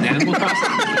dicks in Animal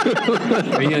Crossing.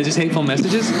 just hateful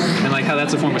messages, and like how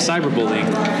that's a form of cyberbullying.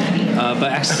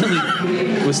 But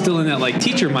accidentally was still in that like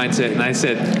teacher mindset, and I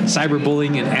said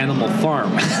cyberbullying and Animal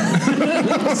Farm.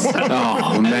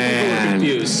 Oh man!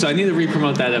 Confused, so I need to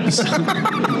re-promote that episode.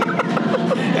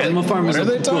 Animal Farm is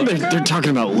They're talking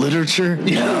about literature. No.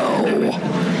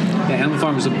 Yeah, Animal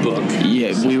Farm is a book.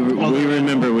 Yeah, we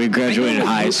remember we graduated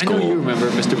high school. I know you remember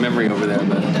Mr. Memory over there,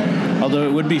 but Although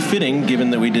it would be fitting, given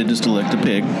that we did just elect a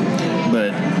pig.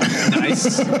 But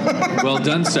nice. Well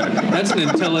done, sir. That's an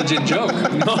intelligent joke.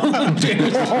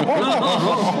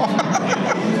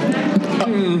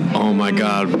 Oh my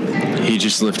God! He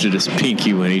just lifted his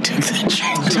pinky when he took that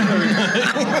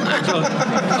joke.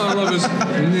 I love his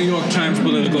New York Times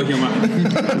political humor.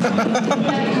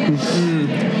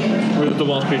 Or the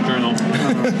Wall Street Journal.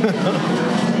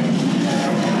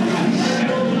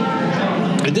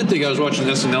 I did think I was watching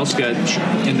an SNL sketch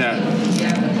in that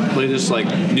latest like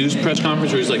news press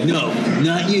conference where he's like, "No,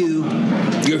 not you.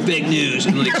 You're fake news,"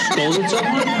 and like scolded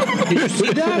someone. Did you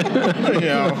see that?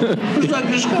 yeah, It's like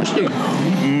disgusting.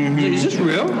 Like, is this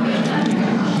real?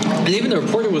 And even the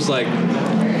reporter was like,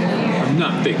 "I'm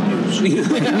not fake news."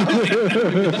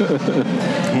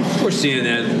 Poor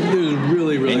CNN. It was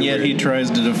really, really. and yet weird. he tries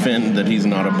to defend that he's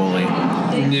not a bully.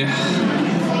 Yeah.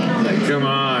 Like, come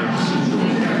on.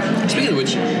 Speaking of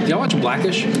which, do y'all watch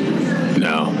Blackish?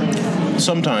 No.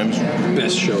 Sometimes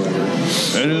Best show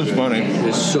ever. it is funny.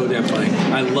 It's so damn funny.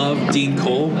 I love Dean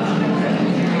Cole. Is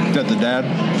that the dad?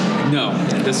 No,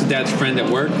 that's the dad's friend at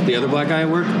work, the other black guy at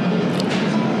work.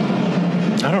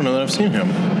 I don't know that I've seen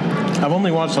him. I've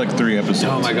only watched like 3 episodes.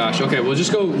 Oh my gosh. Okay, well,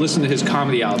 just go listen to his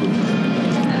comedy album.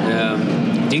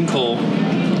 Dean Cole.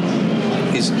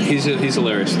 He's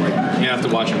hilarious. Like, you have to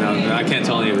watch him now. I can't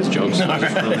tell any of his jokes. So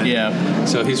Yeah.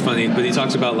 So he's funny, but he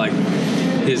talks about like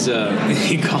his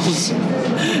he calls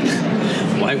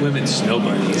white women snow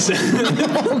bunnies.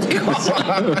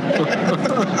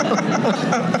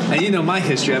 And you know my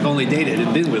history. I've only dated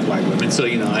and been with white women, so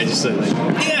you know I just said like,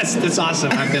 yes, that's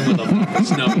awesome. I've been with a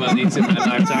snow bunnies in my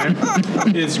lifetime.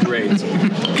 It's great.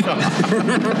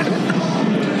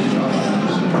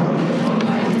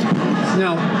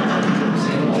 Now,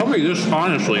 tell me this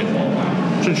honestly.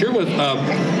 Since you're with,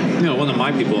 one of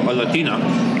my people, a Latina,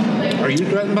 are you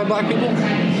threatened by black people?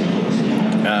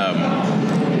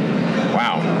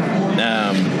 Wow.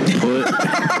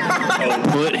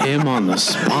 Put him on the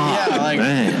spot. Yeah, like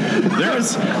man.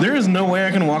 there is no way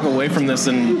I can walk away from this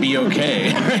and be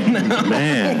okay right now.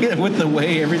 Man. With the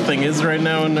way everything is right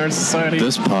now in our society.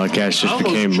 This podcast just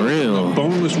became real.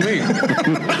 Boneless meat.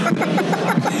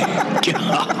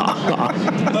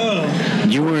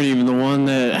 You weren't even the one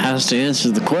that has to answer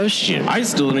the question. I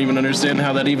still don't even understand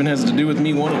how that even has to do with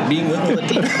me being with a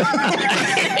Latina.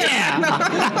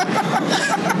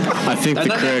 I think the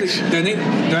correct.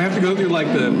 Do I have to go through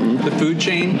like the food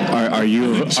chain? Are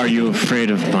you afraid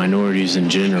of minorities in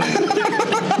general?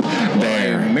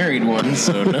 I married one,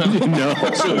 so no. No.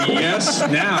 So yes,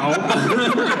 now.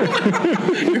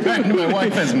 You're right, my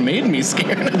wife has made me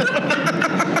scared.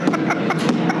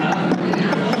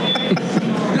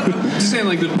 Just saying,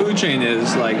 like the food chain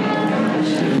is like,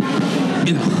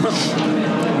 you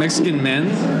know, Mexican men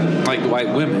like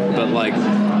white women, but like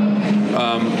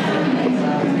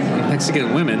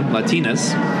Mexican women,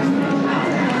 Latinas,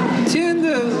 tend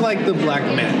to like the black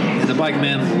men, and the black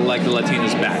men like the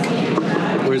Latinas back.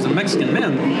 Whereas the Mexican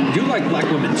men do like black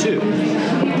women too,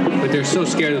 but they're so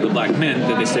scared of the black men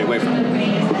that they stay away from them.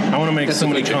 I want to make so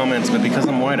many comments, but because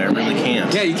I'm white, I really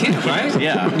can't. Yeah, you can't, right?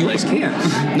 Yeah, you just can't.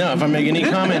 No, if I make any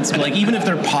comments, like even if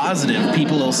they're positive,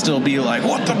 people will still be like,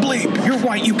 "What the bleep? You're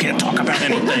white. You can't talk about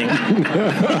anything."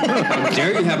 How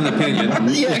dare you have an opinion?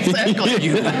 Yeah, exactly.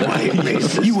 You white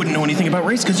racist. You wouldn't know anything about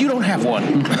race because you don't have one.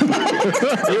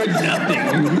 You're nothing.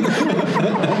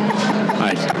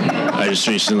 I just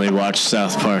recently watched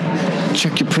South Park.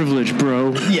 Check your privilege,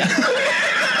 bro. Yeah.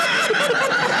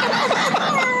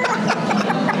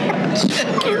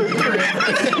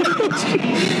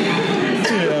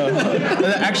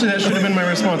 Actually, that should have been my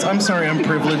response. I'm sorry, I'm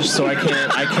privileged, so I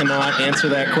cannot answer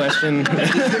that question.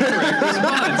 Correct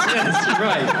response. Yes,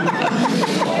 right.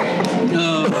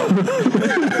 So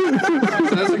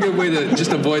that's a good way to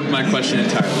just avoid my question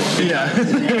entirely. Yeah.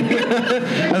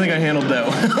 I think I handled that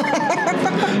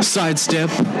one. Sidestep.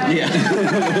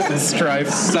 Yeah. Strife.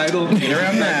 Sidle. Get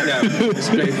around that. Yeah.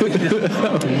 Straight.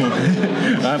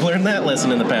 I've learned that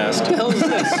lesson in the past. What the hell is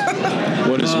this?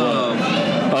 What is what?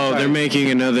 Oh, they're making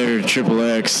another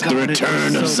XXX, The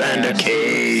Return of Xander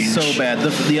Cage. So bad.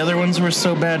 The other ones were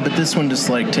so bad, but this one just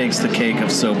like takes the cake of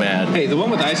so bad. Hey, the one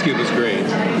with Ice Cube is great.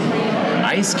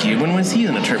 Ice Cube? When was he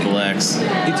in a Triple X?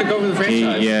 He took over the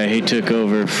franchise. He took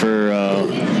over for.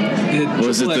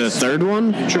 Was it the third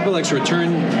one? Triple X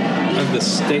Return of the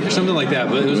State, or something like that.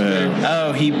 But it was.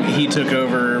 Oh, he took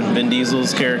over Vin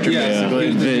Diesel's character.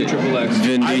 Basically.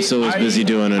 Vin Diesel was busy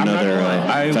doing another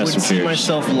I Fast would and see Furious.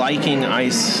 myself liking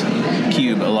Ice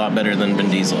Cube a lot better than Vin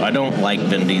Diesel. I don't like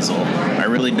Vin Diesel. I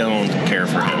really don't care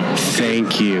for him.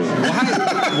 Thank you.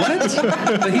 What?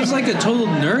 But he's like a total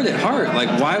nerd at heart.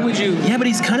 Like, why would you? Yeah, but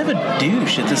he's kind of a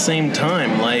douche at the same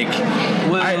time. Like,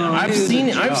 I've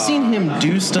seen him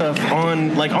do stuff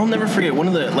on, like, I'll never forget one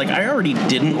of the, like, I already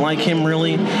didn't like him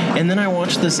really, and then I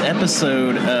watched this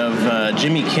episode of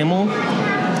Jimmy Kimmel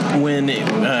when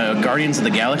Guardians of the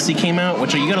Galaxy came out,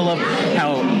 which you gotta love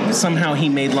how somehow he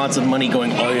made lots of money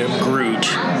going, I am Groot.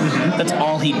 That's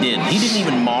all he did. He didn't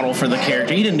even model for the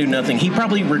character. He didn't do nothing. He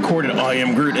probably recorded I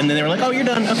am Groot, and then they were like, oh, you're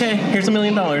done. Okay, here's $1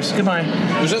 million.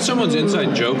 Goodbye. Was that someone's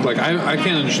inside joke? Like, I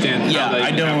can't understand how they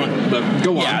I don't. happen, but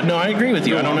go on. Yeah, no, I agree with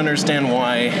you. I don't understand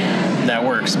why that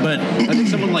works, but I think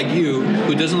someone like you,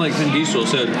 who doesn't like Vin Diesel,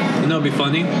 said, you know, it'd be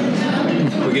funny.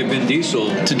 We get Vin Diesel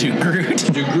to do Groot.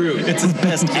 It's his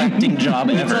best acting job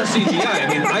ever. It's all CGI. I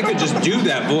mean, I could just do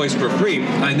that voice for free.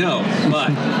 I know,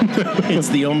 but it's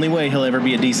the only way he'll ever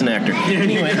be a decent actor.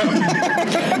 Anyway,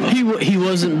 he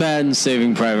wasn't bad in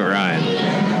Saving Private Ryan.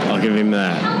 I'll give him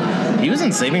that. He was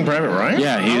in Saving Private Ryan?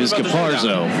 Yeah, he was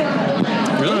Caparzo.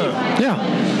 Really? Yeah.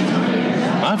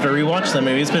 I'll have to rewatch that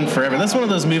movie. It's been forever. That's one of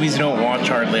those movies you don't watch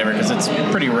hardly ever because it's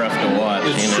pretty rough to watch.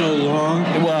 It's so long.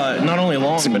 Well, not only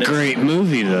long, but it's a great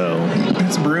movie, though.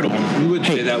 It's brutal. You would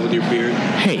say that with your beard.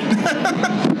 Hey,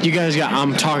 you guys got.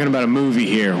 I'm talking about a movie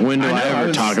here. When do I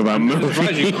ever talk about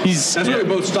movies? That's why we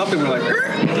both stopped and we're like,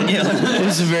 yeah,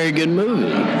 it's a very good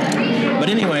movie. But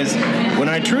anyways, when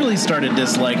I truly started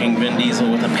disliking Vin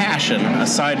Diesel with a passion,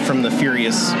 aside from the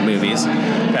Furious movies,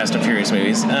 Fast and Furious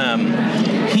movies,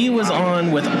 he was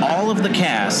on with all of the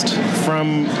cast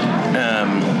from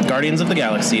Guardians of the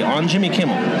Galaxy on Jimmy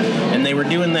Kimmel. And they were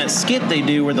doing that skit they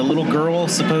do where the little girl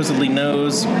supposedly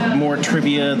knows more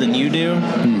trivia than you do.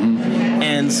 Mm-hmm.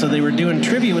 And so they were doing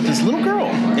trivia with this little girl,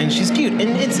 and she's cute.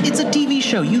 And it's a TV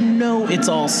show. You know it's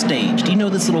all staged. You know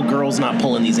this little girl's not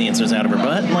pulling these answers out of her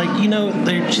butt. Like, you know,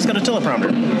 she's got a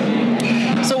teleprompter.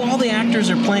 So all the actors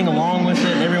are playing along with it,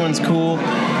 and everyone's cool.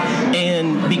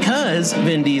 And because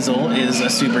Vin Diesel is a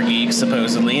super geek,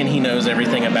 supposedly, and he knows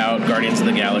everything about Guardians of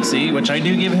the Galaxy, which I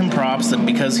do give him props that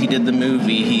because he did the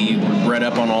movie, he read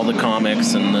up on all the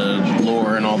comics and the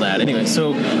lore and all that. Anyway,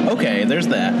 so, okay, there's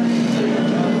that.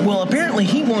 Well, apparently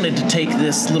he wanted to take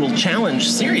this little challenge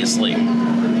seriously.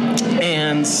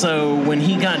 And so when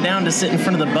he got down to sit in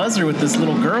front of the buzzer with this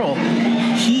little girl,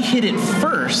 he hit it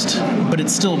first, but it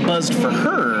still buzzed for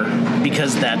her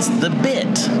because that's the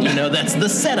bit. You know, that's the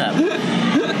setup.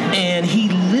 And he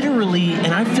literally,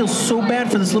 and I feel so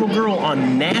bad for this little girl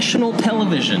on national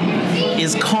television,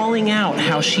 is calling out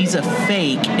how she's a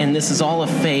fake and this is all a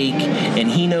fake and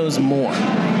he knows more.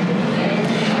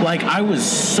 Like, I was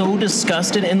so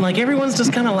disgusted, and like everyone's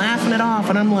just kind of laughing it off,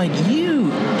 and I'm like,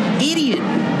 you idiot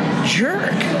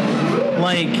jerk.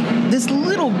 Like, this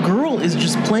little girl is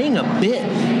just playing a bit,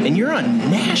 and you're on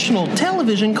national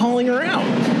television calling her out.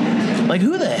 Like,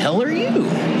 who the hell are you?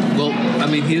 Well, I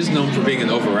mean, he is known for being an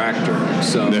overactor,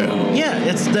 so... Yeah,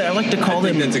 I like to call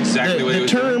them... that's exactly what the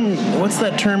term... What's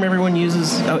that term everyone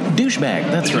uses? Oh,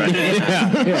 douchebag, that's right. Yeah.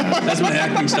 That's my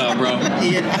acting style, bro.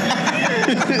 Yeah.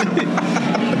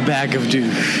 A bag of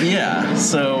douche. Yeah,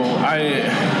 so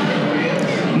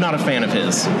I'm not a fan of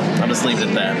his. I'll just leave it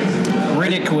at that.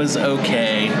 Riddick was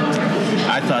okay.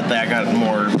 I thought that got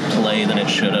more play than it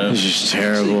should have. It's just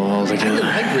terrible altogether.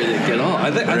 I don't like Riddick at all. I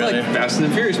like Fast and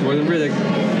the Furious more than Riddick.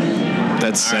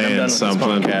 That's saying something.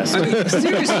 I mean,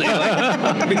 seriously,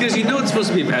 like, because you know it's supposed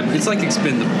to be bad. It's like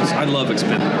Expendables. I love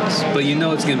Expendables, but you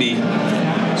know it's going to be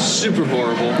super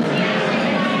horrible.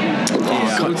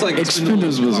 So it's like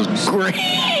Expendables was great.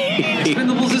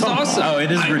 Expendables is awesome. Oh,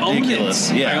 it is ridiculous.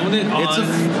 I own it. Yeah. I own it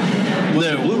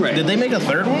on Blu-ray. Did they make a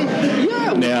third one?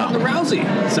 Yeah. The Rousey.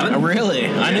 Son. Oh, really?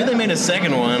 Yeah. I knew they made a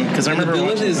second one because I remember. The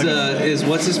villain is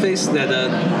what's his face? That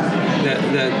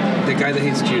guy that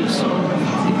hates Jews.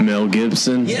 Mel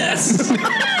Gibson. Yes.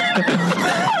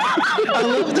 I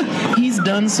love that he's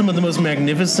done some of the most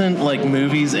magnificent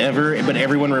movies ever, but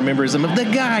everyone remembers him of the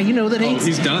guy, that hates.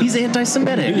 He's done. He's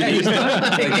anti-Semitic. Yeah, he's done.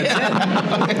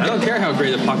 I don't care how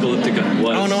great Apocalyptica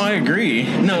was. Oh no, I agree.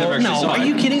 No. Are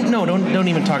you kidding? No, don't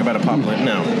even talk about Apocalypse.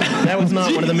 No, that was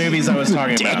not one of the movies I was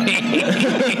talking about.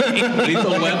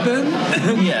 Lethal Weapon.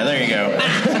 Yeah, there you go.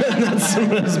 That's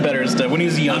some of his better stuff. When he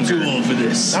was younger. I'm too old for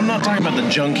this. I'm not talking about the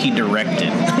junk he directed.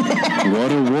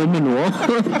 What a woman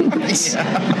wants.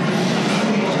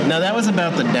 Now, that was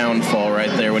about the downfall right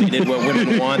there when he did What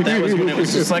Women Want. That was when it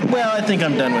was just like, well, I think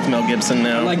I'm done with Mel Gibson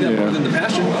now. I like that more than The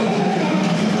Passion.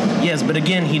 Yes, but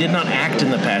again, he did not act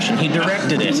in The Passion. He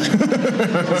directed it.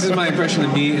 This is my impression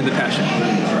of me in The Passion.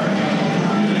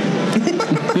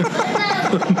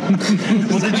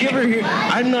 Well, did you ever hear?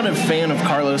 I'm not a fan of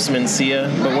Carlos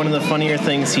Mencia, but one of the funnier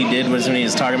things he did was when he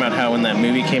was talking about how when that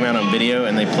movie came out on video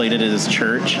and they played it at his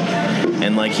church,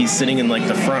 and like he's sitting in like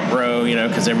the front row, you know,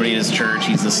 because everybody at his church,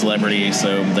 he's the celebrity,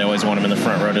 so they always want him in the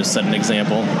front row to set an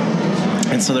example.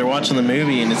 And so they're watching the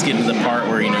movie, and it's getting to the part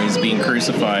where, you know, he's being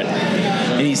crucified.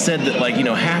 And he said that, like, you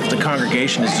know, half the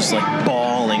congregation is just, like,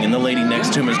 bawling, and the lady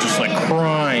next to him is just, like,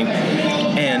 crying.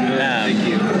 And, Thank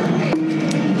you.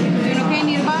 Doing okay?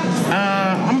 Need a box?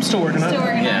 I'm still working on it. Still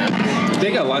working on Yeah.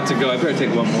 They got a lot to go. I better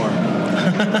take one more. Do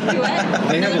what?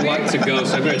 They have a lot to go,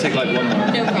 so I better take, like, one more.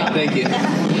 No problem. Thank you.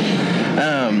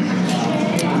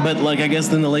 But, like, I guess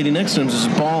then the lady next to him is just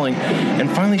bawling. And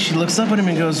finally she looks up at him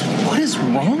and goes, "What is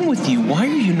wrong with you? Why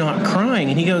are you not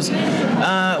crying?" And he goes,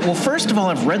 well, first of all,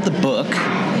 I've read the book.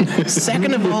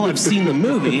 Second of all, I've seen the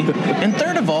movie. And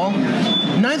third of all,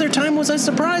 neither time was I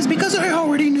surprised because I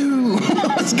already knew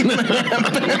what was going to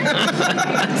happen.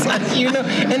 It's like, you know,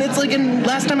 and it's like, and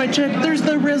last time I checked, there's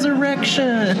the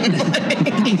resurrection.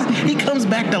 Like, he comes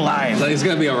back to life. Like, it's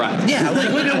going to be all right. Yeah, like,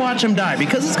 we're going to watch him die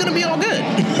because it's going to be all good.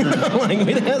 Like,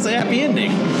 it has a happy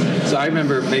ending. So I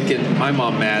remember making my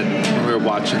mom mad when we were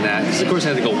watching that. Because, of course, I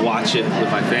had to go watch it with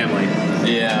my family.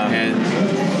 Yeah. And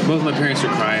both my parents were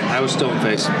crying. I was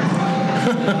stone-faced.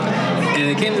 And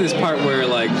it came to this part where,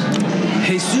 like,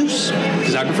 Jesus,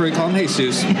 because I prefer to call him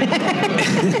Jesus,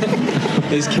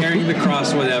 is carrying the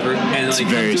cross, whatever. And It's like,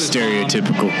 very comes to his mom.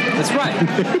 stereotypical. That's right.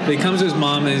 He comes to his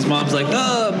mom, and his mom's like,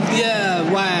 "Oh, yeah,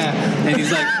 why?" And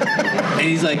he's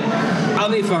like, "I'll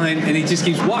be fine." And he just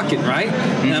keeps walking, right?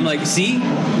 And I'm like, "See,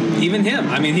 even him.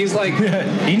 I mean, he's like,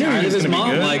 He knew tired he was of his gonna be mom,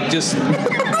 good. like just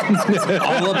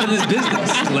all up in his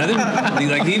business. Let him.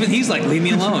 He's like, leave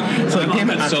me alone." So My mom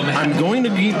got so mad. I'm going to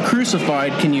be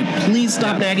crucified. Can you please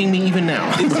stop nagging me even now?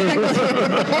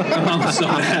 My mom was so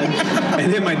mad.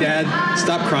 And then my dad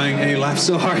stopped crying and he laughed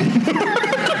so hard.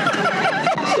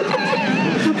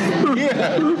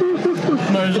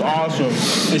 That is awesome.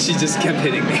 And she just kept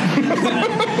hitting me.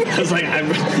 I was like,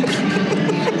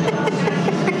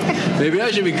 maybe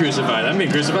I should be crucified. I'm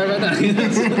being crucified right now.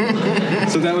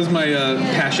 So that was my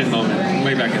passion moment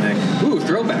way back in the day. Ooh,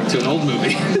 throwback to an old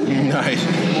movie. Nice.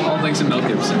 All thanks to Mel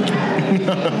Gibson.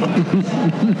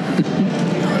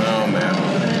 Oh, man.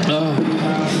 Oh.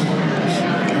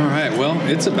 All right, well,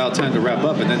 it's about time to wrap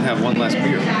up and then have one last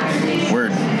beer.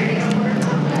 Word.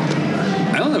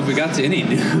 I don't know if we got to any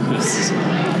news.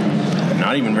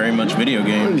 Not even very much video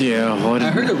game. Yeah, what? I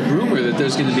heard a rumor that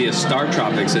there's going to be a Star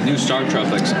Tropics, a new Star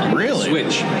Tropics on Really? the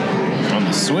Switch. On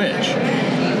the Switch.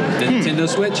 The Nintendo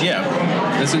Switch? Yeah.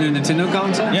 That's a new Nintendo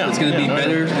console? Yeah. It's going to be Yeah.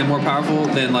 better and more powerful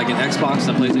than like an Xbox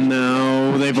and a PlayStation?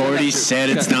 No, they've already said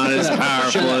it's not as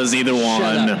powerful as either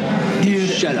one. Dude,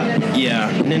 shut up.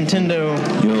 Yeah. Nintendo.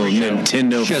 Little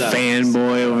Nintendo Shut up.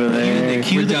 fanboy over there.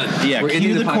 We're done. Yeah, We're cue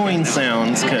ending the podcast coin now.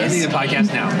 sounds, We're ending because the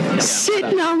podcast now.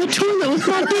 Sitting on the toilet with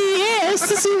my DS.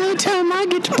 This is the only time I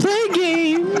get to play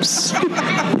games.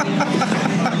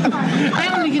 I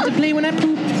only get to play when I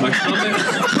poop. My comment.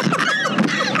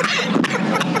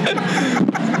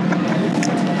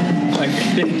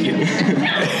 Thank you.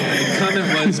 The comment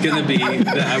was going to be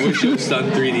that I wish it was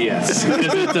done 3DS.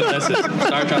 Because it's the best.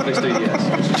 Star Tropics 3DS.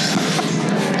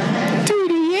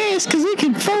 3DS, because it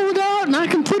can fold out and I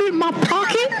can put it in my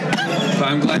pocket. But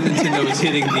I'm glad Nintendo is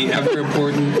hitting the ever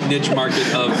important niche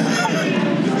market of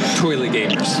toilet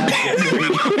gamers.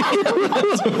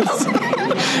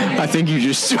 I think you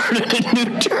just started a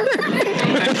new term.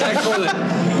 Hashtag toilet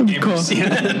gamers.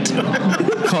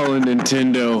 Calling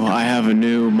Nintendo, I have a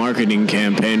new marketing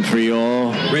campaign for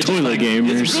y'all. Reggie's Toilet like,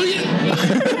 gamers. It's brilliant.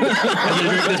 I'm gonna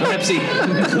drink this Pepsi.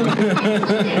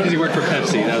 Because he worked for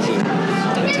Pepsi. That was an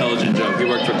intelligent joke. He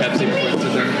worked for Pepsi before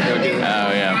Nintendo.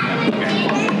 Oh, yeah.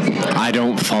 I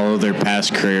don't follow their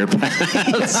past career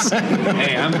paths.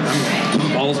 Hey, I'm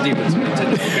balls deep in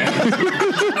Nintendo, okay?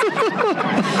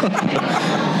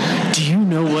 Do you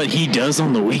know what he does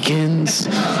on the weekends?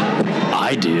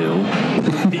 I do.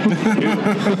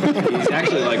 He's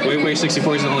actually like Way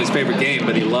 64 isn't only his favorite game,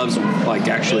 but he loves like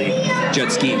actually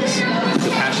jet skis. He's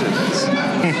a passionate this.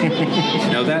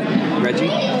 You know that, Reggie?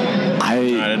 I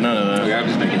didn't know that. Okay, I'm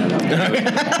just making that up.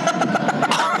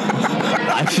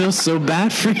 I feel so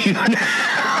bad for you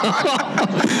now.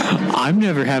 I'm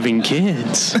never having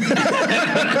kids.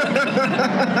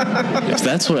 If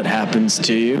that's what happens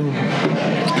to you,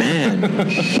 man.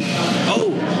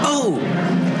 Oh,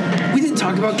 we didn't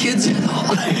talk about kids at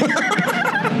all.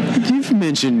 You've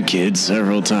mentioned kids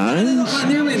several times. Not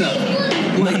nearly enough.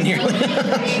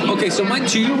 Okay, so my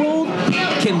 2-year-old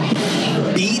can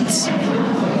beat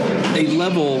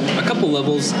a couple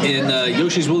levels in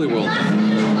Yoshi's Woolly World.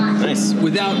 Nice.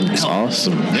 Without It's help.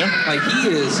 awesome. Yeah. Like he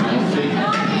is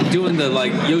doing the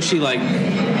Yoshi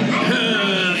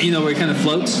where he kind of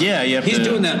floats. Yeah, you have He's to-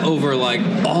 doing that over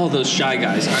all those Shy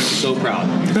Guys. I'm so proud.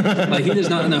 He does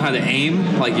not know how to aim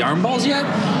yarn balls yet,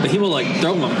 but he will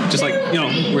throw them just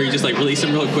where you just release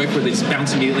them real quick where they just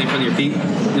bounce immediately in front of your feet. You know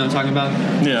what I'm talking about?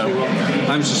 Yeah.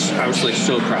 I was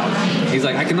so proud. He's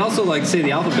like, I can also say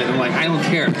the alphabet. I'm like, I don't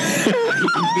care. He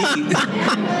can beat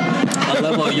a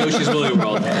level of Yoshi's Woolly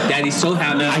World. Daddy's so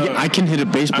happy. I can hit a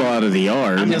baseball out of the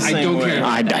yard. I'm the I same don't way. care.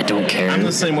 I don't care. I'm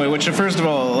the same way, which first of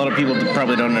all, a lot of people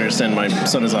probably don't understand. My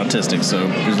son is autistic, so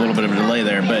there's a little bit of a delay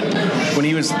there. But when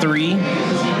he was 3,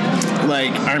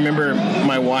 I remember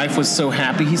my wife was so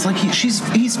happy. He's like,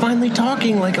 he's finally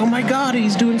talking. Oh my God,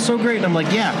 he's doing so great. And I'm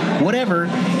like, yeah, whatever.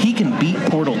 He can beat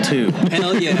Portal 2.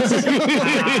 Hell yes.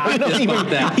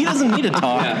 He doesn't need to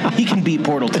talk. Yeah. He can beat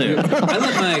Portal 2. I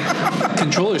let my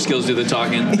controller skills do the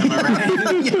talking. Am I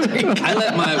right? I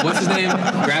let my, what's his name?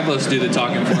 Grabos do the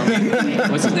talking for me.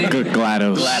 What's his name?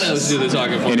 GLaDOS. GLaDOS do the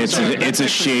talking for me. And it's a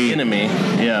she. Enemy.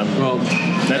 Yeah. Well,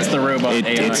 That's the robot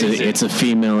AI. It's a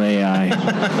female AI.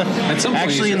 at some point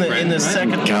Actually, he's in your friend, the right?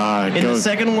 second God, in the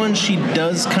second one, she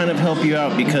does kind of help you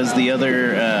out because the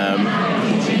other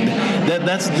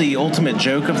that's the ultimate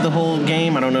joke of the whole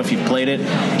game. I don't know if you've played it.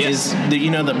 Yes. Is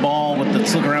the ball with the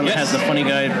look around that Yes. has the funny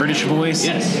guy British voice?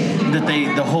 Yes. That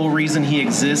the whole reason he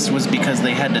exists was because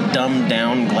they had to dumb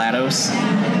down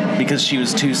GLaDOS because she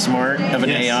was too smart of an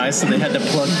Yes. AI, so they had to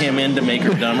plug him in to make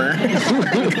her dumber. I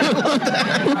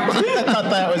thought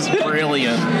that was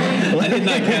brilliant. I did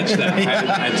not catch that.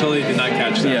 I totally did not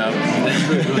catch that. Yeah.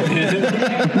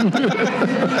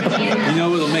 You know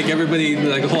what'll make everybody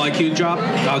the whole IQ drop?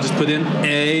 I'll just put in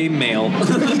a male. Put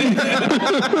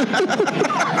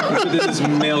in this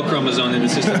male chromosome in the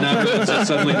system. Now it's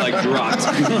suddenly dropped.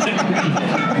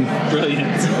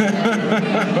 Brilliant.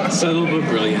 Subtle but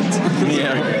brilliant.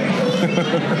 Yeah.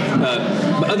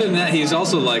 But other than that, he's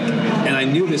also and I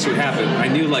knew this would happen. I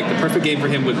knew the perfect game for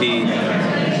him would be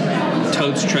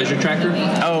Toad's Treasure Tracker.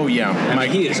 Oh yeah.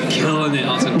 He is killing it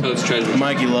on some Toad's Treasure Tracker.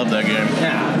 Mikey loved that game.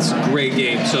 Yeah, it's a great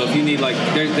game. So if you need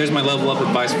there's my level up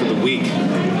advice for the week.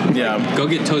 Yeah. Go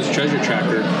get Toad's Treasure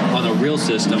Tracker on a real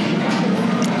system.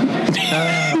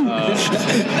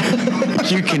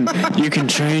 You can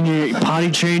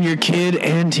potty train your kid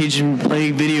and teach him to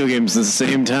play video games at the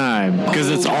same time because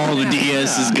it's all the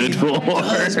DS is good for.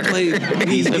 Let's play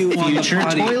He's a Wii U on the future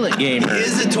potty. toilet gamer. He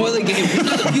is a toilet gamer. He's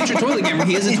not a future toilet gamer.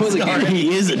 He is a toilet gamer.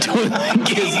 He is a toilet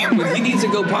Because when he needs to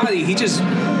go potty, he just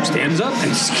stands up and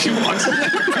just walks in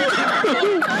there.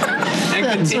 And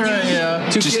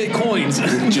continues to get coins.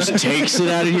 Just takes it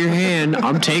out of your hand.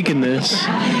 I'm taking this.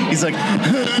 He's like,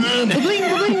 bling,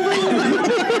 bling, bling.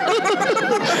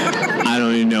 I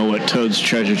don't even know what Toad's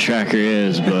Treasure Tracker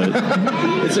is, but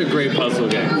It's a great puzzle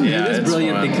game. Yeah, it is it's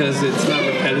brilliant fun. because it's not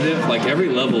repetitive. Every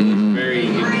level is very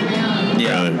unique.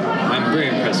 Yeah. I'm very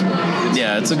impressed with it.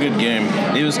 Yeah, it's a good game.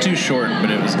 It was too short, but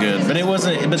it was good. But it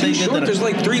wasn't. But Too they short. did There's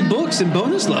that. 3 books and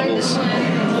bonus levels.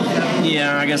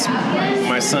 Yeah, I guess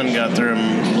my son got through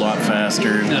them a lot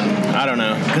faster. Yeah. I don't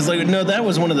know, because that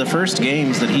was one of the first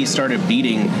games that he started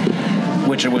beating,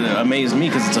 which would amaze me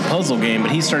because it's a puzzle game.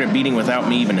 But he started beating without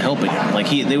me even helping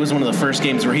him. It was one of the first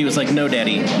games where he was like, "No,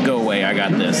 Daddy, go away. I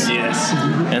got this." Yes.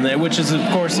 And which is, of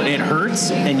course, it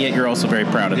hurts, and yet you're also very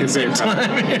proud at the same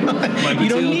time. You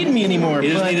don't need me anymore. He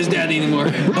doesn't need his daddy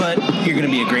anymore. But you're going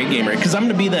to be a great gamer. Because I'm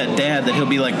going to be that dad that he'll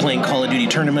be playing Call of Duty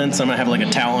tournaments. I'm going to have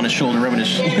a towel on his shoulder, rubbing his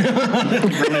shoulder,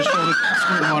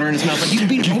 squirting water in his mouth. You can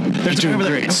beat him. There's a guy over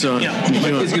there. great, son. Yeah. My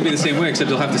kid's going to be the same way, except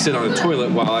he'll have to sit on a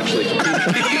toilet while actually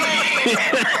competing.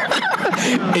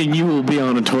 and you will be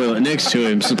on a toilet next to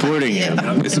him, supporting him.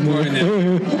 It's supporting him.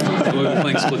 We'll be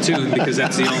playing Splatoon because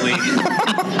that's the only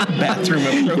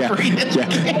Bathroom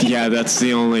appropriate. Yeah, that's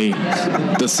the only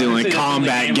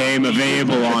combat game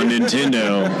available on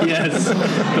Nintendo. Yes,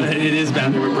 but it is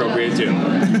bathroom appropriate too.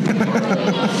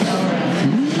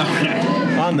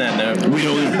 On that note,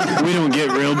 We don't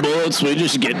get real bullets. We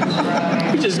just get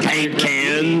paint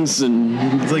cans and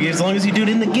it's as long as you do it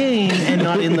in the game and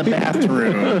not in the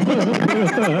bathroom.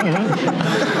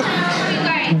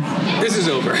 This is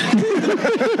over.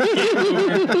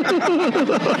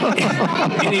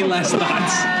 Any last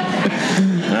thoughts?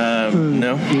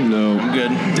 No. No. I'm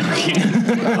good.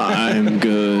 I'm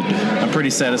good. I'm pretty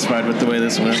satisfied with the way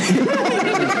this went.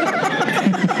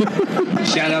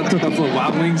 Shout out to Buffalo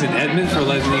Wild Wings and Edmund for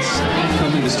letting us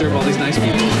come and disturb all these nice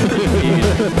people. All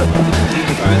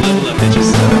right, level up,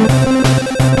 bitches.